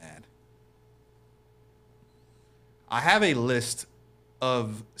question, man. I have a list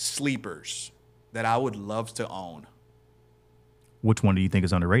of sleepers that I would love to own. Which one do you think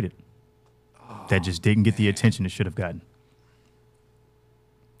is underrated? That just didn't get the attention it should have gotten.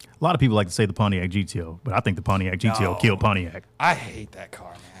 A lot of people like to say the Pontiac GTO, but I think the Pontiac GTO killed Pontiac. I hate that car,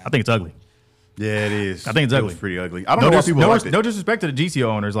 man. I think it's ugly. Yeah, it is. I think it's ugly. It pretty ugly. I don't know why people like it. No disrespect to the GTO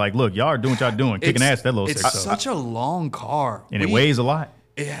owners. Like, look, y'all are doing what y'all doing, kicking ass that little It's 6. such a long car. And it weighs a lot.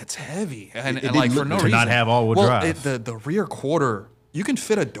 Yeah, it's heavy. And It like, didn't for no look reason. to not have all-wheel drive. The rear quarter, you can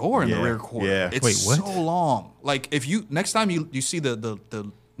fit a door in the rear quarter. Yeah. It's Wait, what? so long. Like, if you next time you see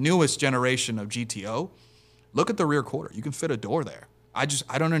the newest generation of GTO, look at the rear quarter. You can fit a door there. I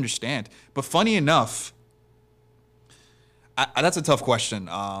don't understand. But funny enough, that's a tough question.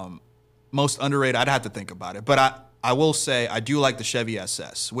 Most underrated, I'd have to think about it. But I will say I do like the Chevy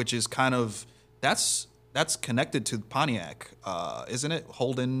SS, which is kind of that's connected to Pontiac, isn't it?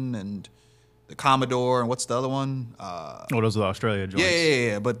 Holden and the Commodore, and what's the other one? Those are the Australia joints.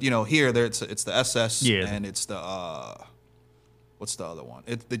 Yeah. But here it's the SS, Yeah. and it's the what's the other one?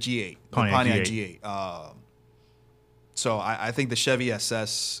 It's the G8, Pontiac G8. So I think the Chevy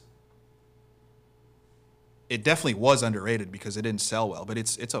SS, it definitely was underrated because it didn't sell well, but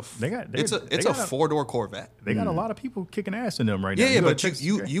it's a 4-door Corvette. They got a lot of people kicking ass in them right now. Yeah, but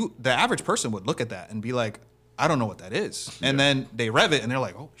the average person would look at that and be like, I don't know what that is. And then they rev it and they're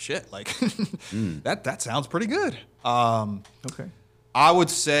like, oh shit, like that sounds pretty good. Okay. I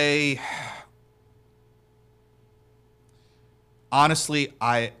would say, honestly,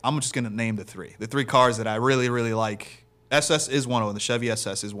 I'm just gonna name the three cars that I really, really like. SS is one of them. The Chevy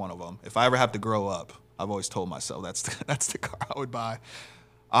SS is one of them. If I ever have to grow up, I've always told myself that's the car I would buy.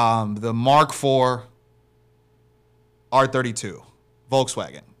 The Mark IV R32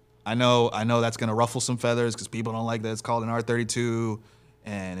 Volkswagen. I know that's gonna ruffle some feathers because people don't like that it's called an R32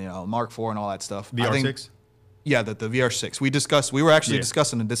 and Mark IV and all that stuff. VR6. Yeah, the VR6. We were actually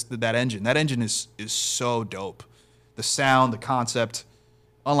discussing that engine. That engine is so dope. The sound, the concept,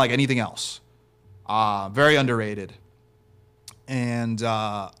 unlike anything else. Very underrated. And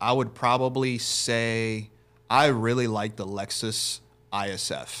I would probably say I really like the Lexus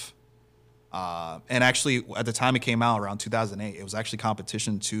ISF. And actually, at the time it came out, around 2008, it was actually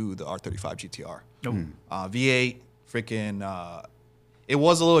competition to the R35 GTR. V8, freaking, it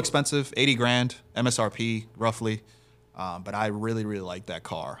was a little expensive, 80 grand, MSRP, roughly. But I really, really like that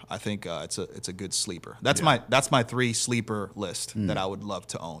car. I think it's a good sleeper. That's my 3 sleeper list that I would love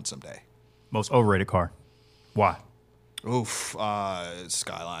to own someday. Most overrated car. Why? Oof,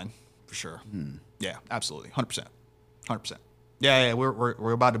 Skyline for sure. Yeah, absolutely, 100%. Yeah,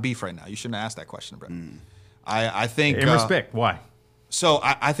 we're about to beef right now. You shouldn't have asked that question, Brett. I think In respect, why? So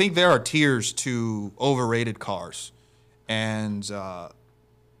I think there are tiers to overrated cars, and this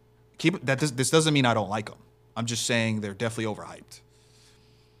doesn't mean I don't like them. I'm just saying they're definitely overhyped.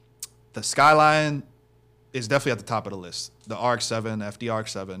 The Skyline is definitely at the top of the list. The RX-7,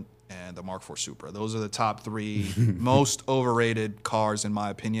 FD-RX-7, and the Mark IV Supra. Those are the top 3 most overrated cars, in my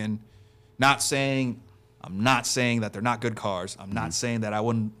opinion. I'm not saying that they're not good cars. I'm not saying that I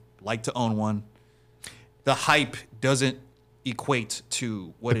wouldn't like to own one. The hype doesn't equate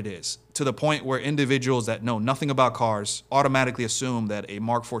to what it is, to the point where individuals that know nothing about cars automatically assume that a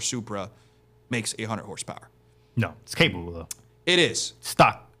Mark IV Supra makes 800 horsepower. No, it's capable though. It is.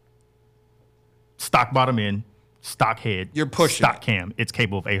 Stock bottom end, stock head. You're pushing stock cam. It's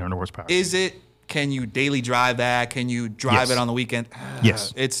capable of 800 horsepower. Is it? Can you daily drive that? Can you drive it on the weekend?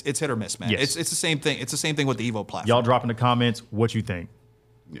 Yes. It's hit or miss, man. Yes. It's the same thing. It's the same thing with the Evo platform. Y'all drop in the comments what you think.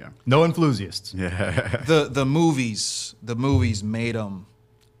 Yeah. No enthusiasts. Yeah. The movies made them.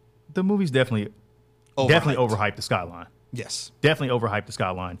 The movies definitely overhyped the Skyline. Yes. Definitely overhyped the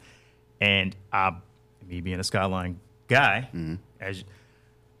Skyline. And me being a Skyline guy,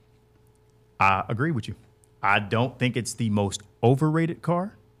 I agree with you. I don't think it's the most overrated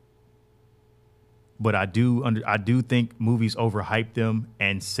car, but I do think movies overhype them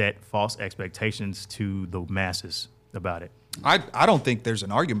and set false expectations to the masses about it. I don't think there's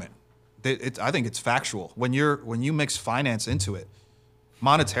an argument. I think it's factual. When you mix finance into it,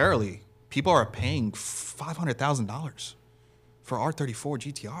 monetarily, people are paying $500,000 for R34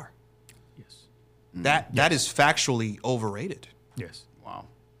 GTR. Yes. That is factually overrated. Yes. Wow.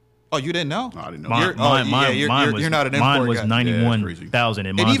 Oh, you didn't know? No, I didn't know. You're not an import Mine was guy. 91,000,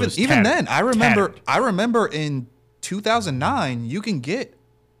 and mine And was even tattered. then, I remember in 2009, you can get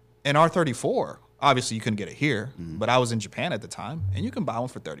an R34. Obviously, you couldn't get it here, but I was in Japan at the time, and you can buy one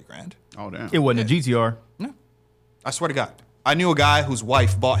for 30 grand. Oh, damn. It wasn't a GTR. No, I swear to God, I knew a guy whose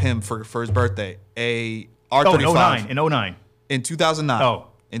wife bought him for his birthday a R35 in 09. in 2009. Oh,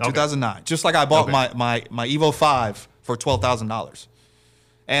 in okay. 2009, just like I bought Okay. my Evo 5 for $12,000.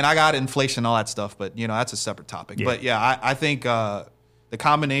 And I got inflation and all that stuff, but that's a separate topic. Yeah. But yeah, I think the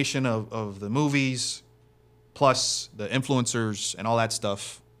combination of the movies plus the influencers and all that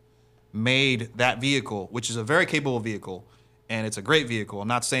stuff made that vehicle, which is a very capable vehicle, and it's a great vehicle. I'm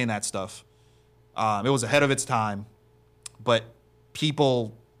not saying that stuff. It was ahead of its time, but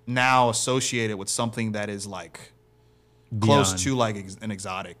people now associate it with something that is like close to like an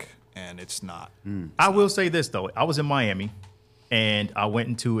exotic, and it's not. I will say this though: I was in Miami, and I went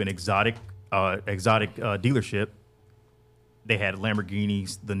into an exotic dealership. They had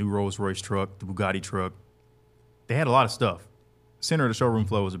Lamborghinis, the new Rolls-Royce truck, the Bugatti truck. They had a lot of stuff. Center of the showroom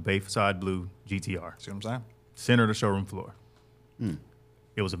floor was a Bayside Blue GTR. See what I'm saying? Center of the showroom floor.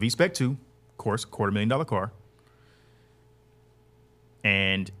 It was a V-Spec 2, of course, $250,000 car.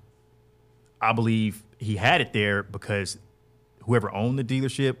 And I believe he had it there because whoever owned the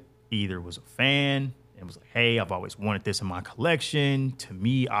dealership either was a fan and was like, hey, I've always wanted this in my collection. To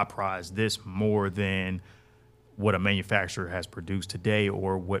me, I prize this more than what a manufacturer has produced today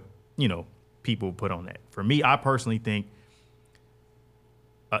or what, people put on that. For me, I personally think,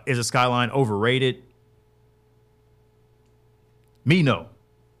 is a Skyline overrated? Me, no.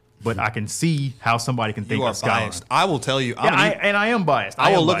 But I can see how somebody can think You are of Skyline. biased. I will tell you. I am biased.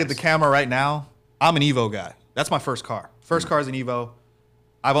 I will look at the camera right now. I'm an Evo guy. That's my first car. First car is an Evo.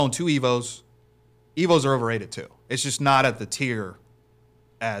 I've owned 2 Evos. Evos are overrated too. It's just not at the tier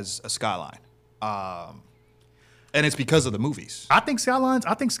as a Skyline. And it's because of the movies. I think Skylines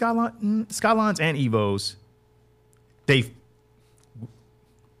and Evos,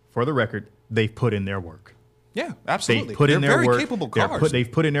 for the record, they've put in their work. Yeah, absolutely. They put in their very work. Capable cars.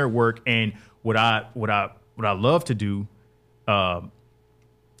 They've put in their work, and what I love to do, I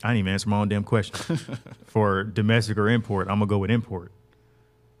didn't even answer my own damn question. For domestic or import, I'm gonna go with import.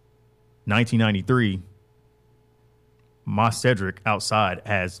 1993, my Cedric outside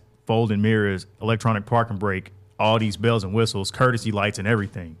has folding mirrors, electronic parking brake, all these bells and whistles, courtesy lights, and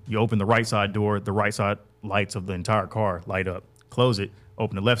everything. You open the right side door, the right side lights of the entire car light up. Close it,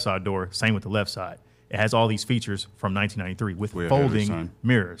 open the left side door, same with the left side. It has all these features from 1993 with folding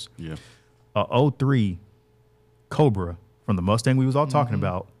mirrors. Yeah. 03 Cobra from the Mustang we was all talking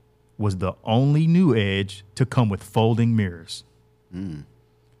about was the only new Edge to come with folding mirrors.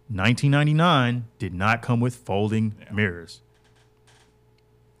 1999 did not come with folding mirrors.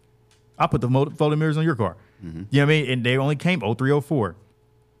 I put the folding mirrors on your car. You know what I mean? And they only came 03, 04.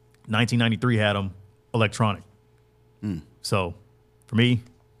 1993 had them electronic. So for me,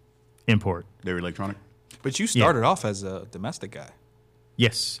 import. They were electronic? But you started off as a domestic guy.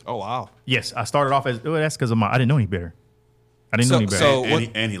 Yes. Oh, wow. Yes, I started off as, that's because I didn't know any better. I didn't know any better. So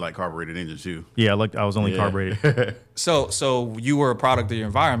and he liked carbureted engines too. Yeah, I was only carbureted. So you were a product of your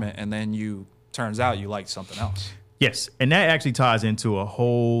environment, and then turns out you liked something else. Yes, and that actually ties into a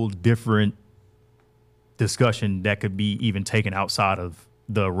whole different discussion that could be even taken outside of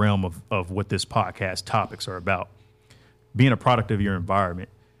the realm of what this podcast topics are about. Being a product of your environment,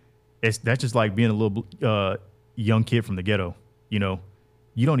 that's just like being a little young kid from the ghetto. You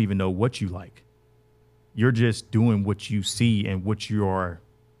don't even know what you like. You're just doing what you see and what you are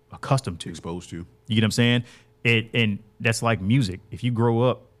accustomed to, exposed to. You get what I'm saying? And that's like music. If you grow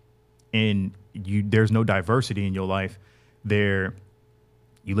up and there's no diversity in your life, you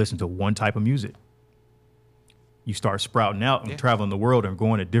listen to one type of music. You start sprouting out and traveling the world and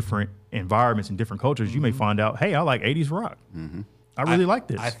going to different environments and different cultures. You may find out, hey, I like 80s rock. I really like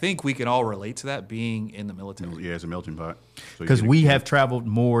this. I think we can all relate to that being in the military. Yeah, it's a melting pot. Because we have traveled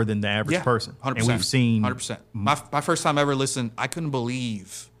more than the average person. 100%. And we've seen 100%. My first time ever listened, I couldn't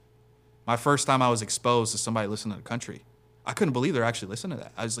believe my first time I was exposed to somebody listening to country. I couldn't believe they're actually listening to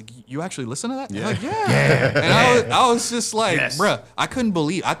that. I was like, you actually listen to that? Yeah. Like, yeah. And I was just like, bruh, I couldn't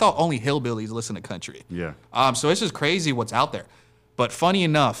believe. I thought only hillbillies listen to country. Yeah. So it's just crazy what's out there. But funny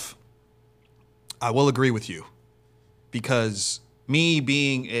enough, I will agree with you, because me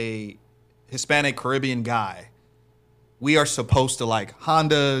being a Hispanic Caribbean guy, we are supposed to like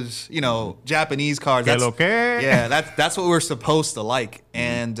Hondas, Japanese cars. That's what we're supposed to like.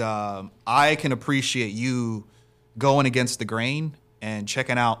 And I can appreciate you going against the grain and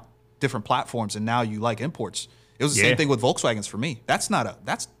checking out different platforms, and now you like imports. It was the same thing with Volkswagens for me. That's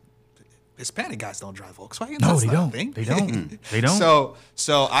Hispanic guys don't drive Volkswagens. No, That's they not a don't. thing. They don't. They don't.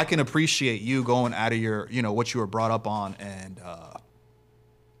 So I can appreciate you going out of your, what you were brought up on, and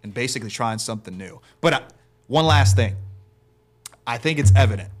basically trying something new. But one last thing, I think it's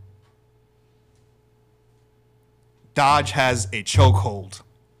evident. Dodge has a chokehold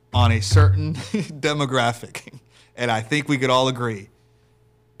on a certain demographic. And I think we could all agree,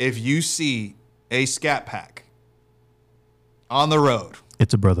 if you see a Scat Pack on the road,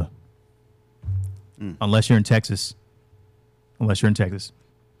 it's a brother. Unless you're in Texas.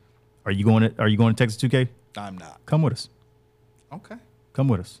 Are you going to Texas 2K? I'm not. Come with us. Okay. Come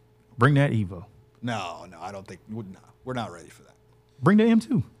with us. Bring that Evo. No, I don't think. No, we're not ready for that. Bring the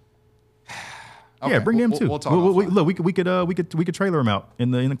M2. Okay, Yeah, bring the M2. We'll talk. Look, we could trailer them out in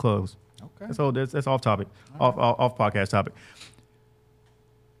the clothes. Okay. That's off topic, off podcast topic.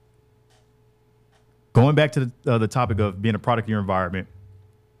 Going back to the topic of being a product of your environment.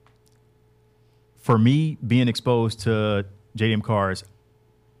 For me, being exposed to JDM cars,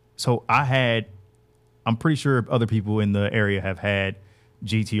 so I'm pretty sure other people in the area have had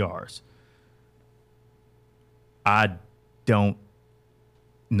GTRs. I don't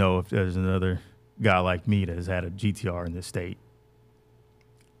know if there's another guy like me that has had a GTR in this state.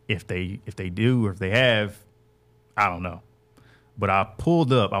 If they do or if they have, I don't know. But I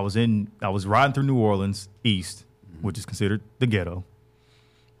pulled up. I was riding through New Orleans East, which is considered the ghetto,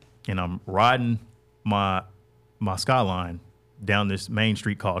 and I'm riding my Skyline down this main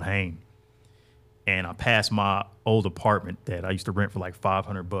street called Hain. And I passed my old apartment that I used to rent for like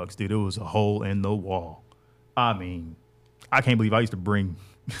 $500. Dude, it was a hole in the wall. I mean, I can't believe I used to bring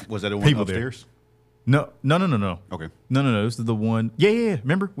Was that the one people upstairs? there. No. Okay. No. This is the one. Yeah.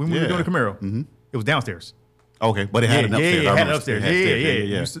 Remember when we were doing the Camaro? Mm-hmm. It was downstairs. Okay, but it had an upstairs. Yeah, it had an upstairs.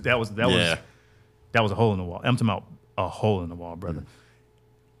 Yeah. That was a hole in the wall. I'm talking about a hole in the wall, brother.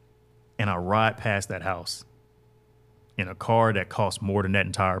 And I ride past that house in a car that cost more than that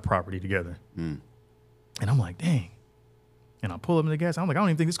entire property together. And I'm like, dang. And I pull up in the gas. I'm like, I don't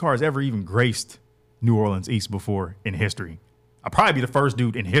even think this car has ever even graced New Orleans East before in history. I'll probably be the first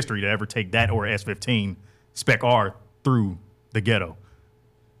dude in history to ever take that or S15 Spec R through the ghetto.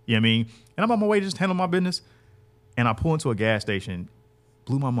 You know what I mean? And I'm on my way to just handle my business. And I pull into a gas station.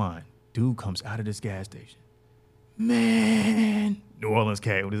 Blew my mind. Dude comes out of this gas station. Man, New Orleans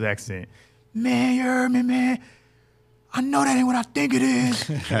cat with his accent. Man, you heard me, man. I know that ain't what I think it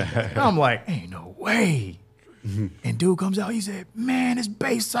is. I'm like, ain't no way. And dude comes out, he said, man, it's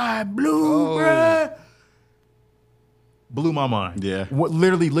Bayside Blue, bruh. Blew my mind. Yeah.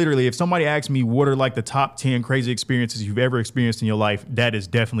 Literally, if somebody asks me what are like the top 10 crazy experiences you've ever experienced in your life, that is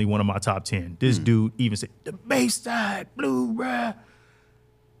definitely one of my top 10. This dude even said, the Bayside Blue, bruh.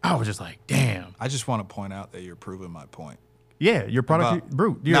 I was just like, damn. I just want to point out that you're proving my point. Yeah, your product,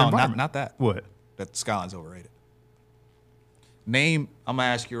 brute. No, not that. What? That Skyline's overrated. Name, I'm going to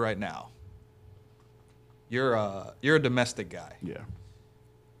ask you right now. You're a domestic guy. Yeah.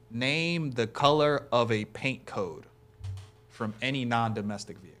 Name the color of a paint code from any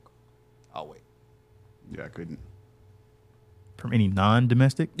non-domestic vehicle. I'll wait. Yeah, I couldn't. From any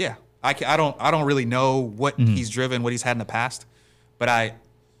non-domestic? Yeah. I don't really know what he's driven, what he's had in the past, but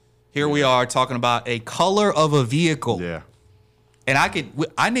here we are talking about a color of a vehicle. Yeah. And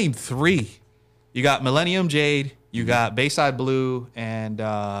I named 3. You got Millennium Jade, you got Bayside Blue, and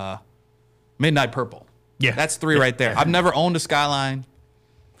Midnight Purple. Yeah. That's 3 right there. I've never owned a Skyline,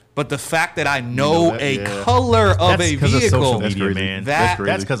 but the fact that I know color of a vehicle, of social media, crazy. man.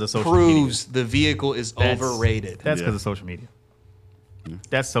 That's because of social proves media. the vehicle is overrated. That's because of social media.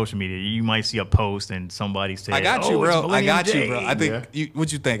 That's social media. You might see a post and somebody said, I got you, bro. I got you, bro. I think.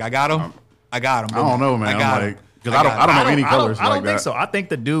 What you think? I got him. I got him. I don't know, man. I got him. Because I don't know any colors I don't like think that. so. I think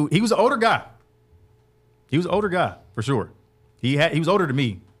the dude, he was an older guy. He was an older guy for sure. He was older than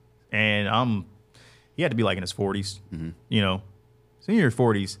me, and he had to be like in his 40s. You know, so in your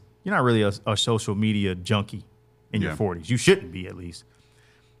 40s, you're not really a social media junkie in your 40s. You shouldn't be, at least.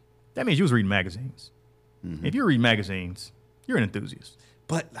 That means you was reading magazines. If you read magazines, you're an enthusiast.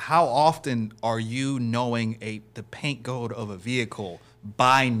 But how often are you knowing the paint code of a vehicle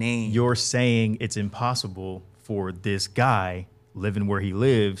by name? You're saying it's impossible for this guy living where he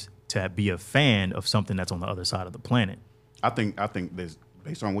lives to be a fan of something that's on the other side of the planet. I think there's,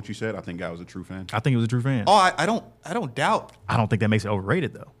 based on what you said, I think guy was a true fan. I think he was a true fan. Oh, I don't doubt. I don't think that makes it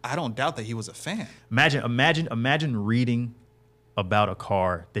overrated, though. I don't doubt that he was a fan. Imagine reading about a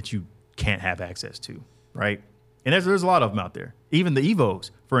car that you can't have access to, right? And there's a lot of them out there. Even the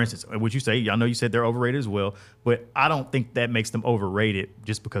Evos, for instance, would you say, I know you said they're overrated as well, but I don't think that makes them overrated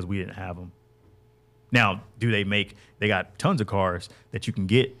just because we didn't have them. Now, they got tons of cars that you can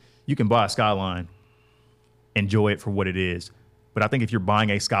get. You can buy a Skyline, enjoy it for what it is. But I think if you're buying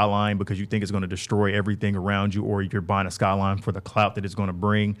a Skyline because you think it's going to destroy everything around you, or you're buying a Skyline for the clout that it's going to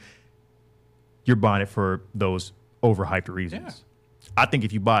bring, you're buying it for those overhyped reasons. Yeah. I think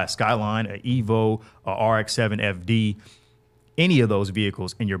if you buy a Skyline, an Evo, a RX-7 FD, any of those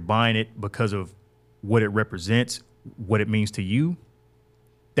vehicles, and you're buying it because of what it represents, what it means to you,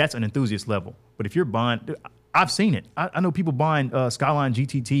 that's an enthusiast level. But if you're buying, I've seen it. I know people buying Skyline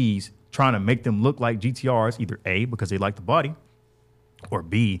GTTs, trying to make them look like GTRs, either A, because they like the body, or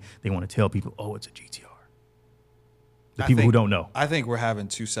B, they want to tell people, oh, it's a GTR. The people who don't know. I think we're having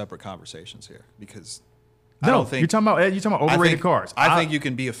two separate conversations here because I No, don't think you're talking about overrated cars. I think you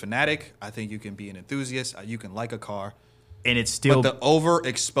can be a fanatic. I think you can be an enthusiast. You can like a car. And it's still. But the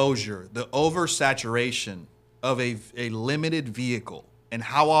overexposure, the oversaturation of a limited vehicle and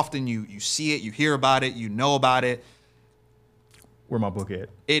how often you see it, you hear about it, you know about it. Where my book at?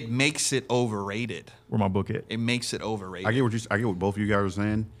 It makes it overrated. Where my book at? It makes it overrated. I get what both of you guys were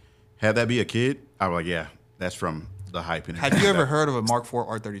saying. Had that be a kid, I was like, yeah, that's from the hype. In it. Have you ever heard of a Mark IV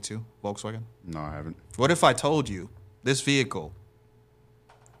R32 Volkswagen? No, I haven't. What if I told you this vehicle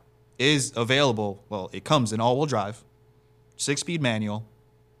is available? Well, it comes in all-wheel drive, 6-speed manual.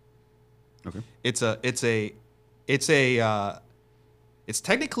 Okay. It's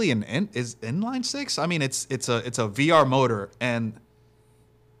technically an inline six. I mean, it's a VR motor and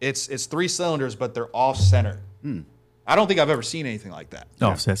it's 3 cylinders, but they're off center. I don't think I've ever seen anything like that.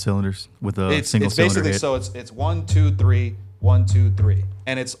 Offset cylinders with a single it's cylinder basically head. so it's 1, 2, 3, 1, 2, 3,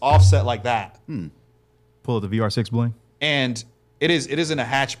 and it's offset like that. Pull up the VR6 bling. And it isn't a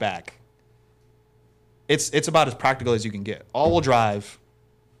hatchback. It's about as practical as you can get. All-wheel drive,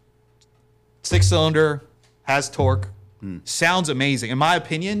 6-cylinder, has torque, sounds amazing. In my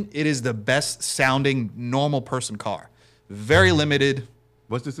opinion, it is the best sounding normal person car. Very limited.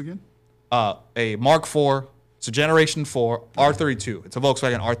 What's this again? A Mark IV. It's a Generation 4 R32. It's a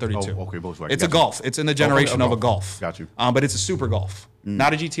Volkswagen R32. Oh, okay, Volkswagen. It's a Gotcha. Golf. It's in the generation of a Golf. Got you. But it's a super Golf,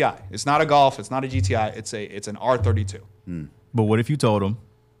 not a GTI. It's not a Golf. It's not a GTI. It's an R32. But what if you told them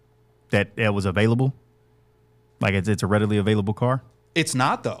that it was available? Like it's a readily available car? It's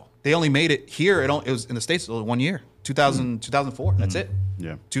not, though. They only made it here. It was in the States 1 year, 2004. That's it.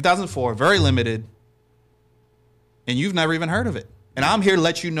 Yeah. 2004, very limited. And you've never even heard of it. And I'm here to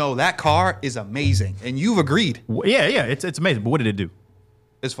let you know that car is amazing. And you've agreed. Yeah, it's amazing. But what did it do?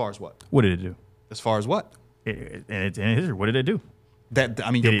 As far as what? What did it do? As far as what? And it's in history. What did it do?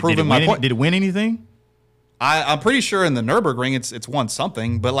 You're proving my point. Did it win anything? I'm pretty sure in the Nürburgring it's won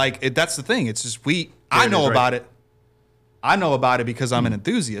something, but that's the thing. It's just I know about it. I know about it because I'm an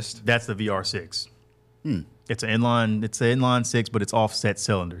enthusiast. That's the VR6. It's an inline 6, but it's offset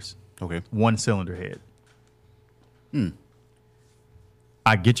cylinders. Okay. 1 cylinder head.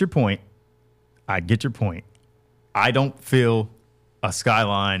 I get your point. I don't feel a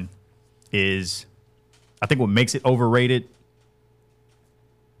Skyline is. I think what makes it overrated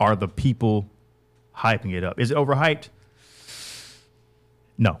are the people hyping it up. Is it overhyped?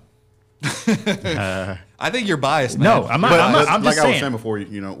 No. I think you're biased, man. No, I'm not. I'm like just I was saying. saying before,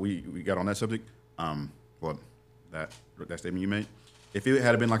 we got on that subject. That statement you made. If it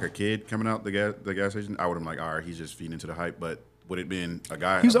had been like a kid coming out the gas station, I would have been like, all right, he's just feeding into the hype. But would it been a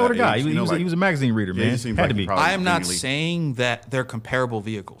guy? He was an older guy. Age, He was a magazine reader, man. He Had to be. I am not saying that they're comparable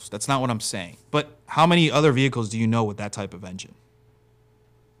vehicles. That's not what I'm saying. But how many other vehicles do you know with that type of engine?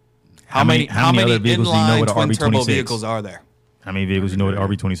 How many other vehicles do you know inline with a twin turbo RB26? vehicles are there? How many vehicles you know with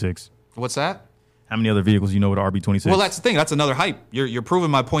RB26? What's that? How many other vehicles you know with RB26? Well, that's the thing. That's another hype. You're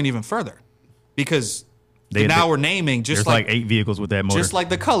proving my point even further, because now we're naming there's like 8 vehicles with that motor. Just like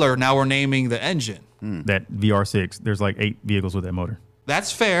the color, now we're naming the engine. That VR6. There's like 8 vehicles with that motor.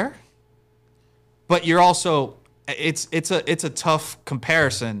 That's fair, but you're also it's a tough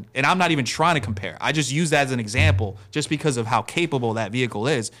comparison, and I'm not even trying to compare. I just use that as an example, just because of how capable that vehicle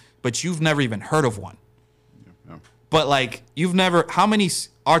is. But you've never even heard of one. Yeah. But like you've never. How many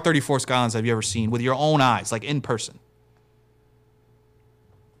R34 Skylines have you ever seen with your own eyes, like in person?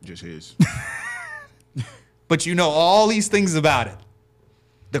 Just his. But you know all these things about it.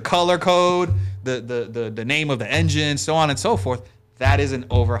 The color code, the name of the engine, so on and so forth. That is an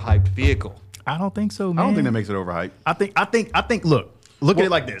overhyped vehicle. I don't think so, man. I don't think that makes it overhyped. I think. Look at it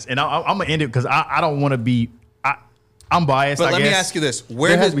like this, and I'm gonna end it because I don't want to be. I'm biased. But I let guess. me ask you this: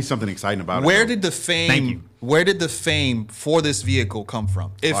 There has to be something exciting about it. Where though. did the Thank you. fame? Where did the fame for this vehicle come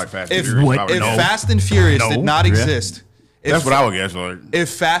from? If Like Fast and if, Furious, if I would know. Fast and Furious No. did not Yeah. exist, That's what I would guess. Like,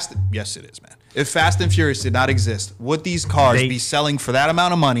 yes, it is, man. If Fast and Furious did not exist, would these cars They- be selling for that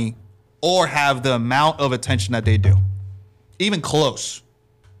amount of money, or have the amount of attention that they do? Even close.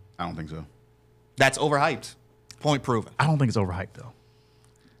 I don't think so. That's overhyped. Point proven. I don't think it's overhyped though.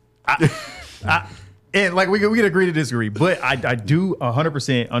 And like we can agree to disagree, but I do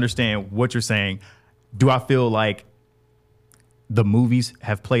 100% understand what you're saying. Do I feel like the movies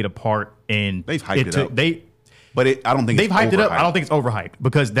have played a part in They've hyped it up. But I don't think They've it's hyped it up. overhyped. I don't think it's overhyped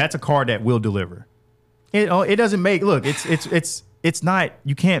because that's a car that will deliver. It doesn't make look. It's not.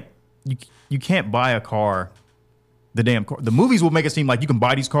 You can't buy a car. The damn car. The movies will make it seem like you can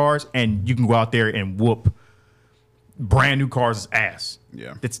buy these cars and you can go out there and whoop brand new cars' ass.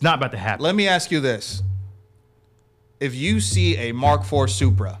 Yeah. It's not about to happen. Let me ask you this. if you see a Mark IV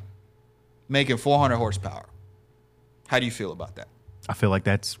Supra making 400 horsepower, how do you feel about that? I feel like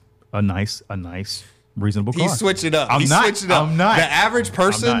that's a nice, reasonable car. He switched it up. I'm not. The average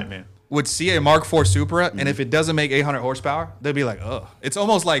person man. would see a Mark IV Supra, and if it doesn't make 800 horsepower, they'd be like, "Oh." It's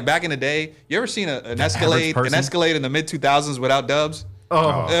almost like back in the day. You ever seen an Escalade in the mid 2000s without dubs?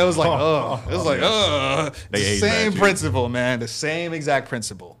 Oh, it was like, it was like, They the age same bad, principle, man. The same exact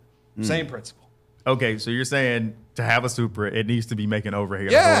principle. Same principle. Okay, so you're saying to have a Supra, it needs to be making over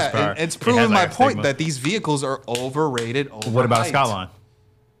 800 Yeah, horsepower. it's It proving has my like a point stigma. that these vehicles are overrated. What about overhyped. Skyline?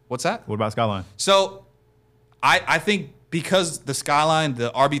 What's that? What about Skyline? So, I think because the Skyline, the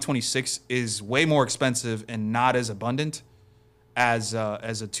RB26 is way more expensive and not as abundant as a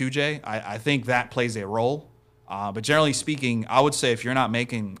 2J. I think that plays a role. But generally speaking, I would say if you're not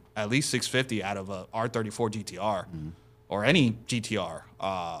making at least 650 out of a R34 GTR or any GTR,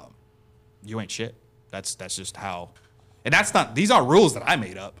 you ain't shit. That's just how. And that's not. These aren't rules that I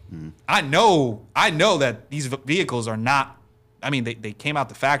made up. I know that these vehicles are not. I mean, they came out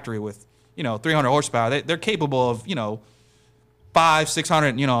the factory with 300 horsepower. They're capable of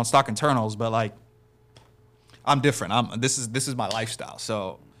 500-600 on stock internals. But like, I'm different. This is my lifestyle.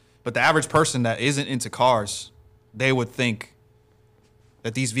 So, but the average person that isn't into cars, they would think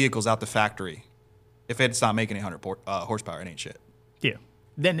that these vehicles out the factory, if it's not making 800 horsepower, it ain't shit. Yeah,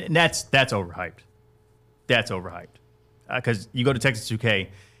 then that's overhyped. That's overhyped. Because you go to Texas 2K,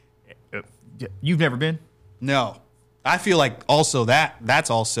 you've never been. No, I feel like also that's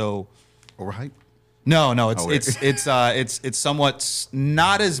also Overhyped? no. Oh, wait. It's somewhat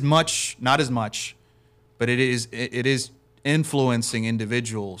not as much, but it is influencing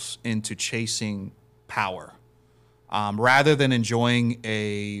individuals into chasing power, rather than enjoying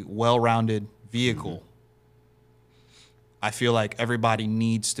a well-rounded vehicle. I feel like everybody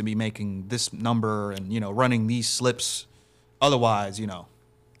needs to be making this number and running these slips. Otherwise, you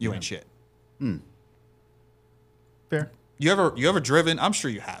ain't shit. Fair. You ever driven? I'm sure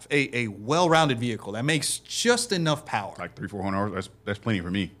you have a well-rounded vehicle that makes just enough power. Like 300-400 hours. That's plenty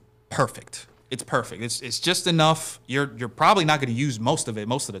for me. Perfect. It's perfect. It's just enough. You're probably not going to use most of it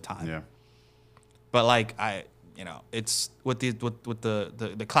most of the time. Yeah. But like it's with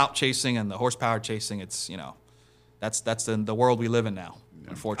the clout chasing and the horsepower chasing. It's that's the world we live in now.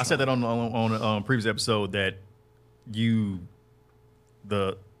 Unfortunately, I said that on a previous episode that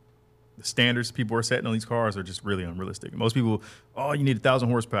the standards people are setting on these cars are just really unrealistic. Most people, you need 1,000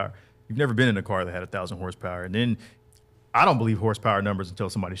 horsepower. You've never been in a car that had 1,000 horsepower, and then I don't believe horsepower numbers until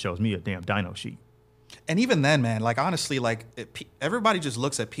somebody shows me a damn dyno sheet. And even then, man, like honestly, like everybody just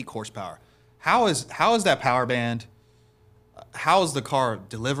looks at peak horsepower. How is that power band? How is the car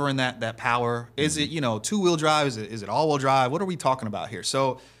delivering that power? Is it two-wheel drive? Is it all-wheel drive? What are we talking about here?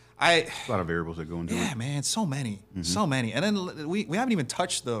 So A lot of variables that go into it. yeah, man, so many, and then we haven't even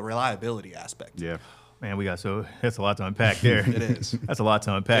touched the reliability aspect. Yeah. Man, that's a lot to unpack there. It is. That's a lot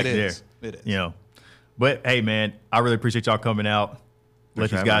to unpack It there. is. It is. But hey, man, I really appreciate y'all coming out. Let Thanks for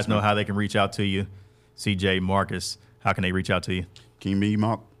these having guys us, know man. how they can reach out to you. CJ, Marcus, how can they reach out to you? King B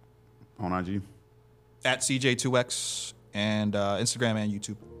Mock on IG. At CJ2X and Instagram and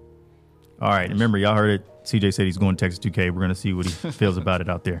YouTube. All right. And remember, y'all heard it. CJ said he's going to Texas 2K. We're going to see what he feels about it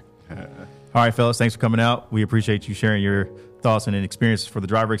out there. All right, fellas. Thanks for coming out. We appreciate you sharing your thoughts and experiences for the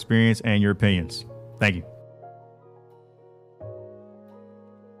driver experience and your opinions. Thank you.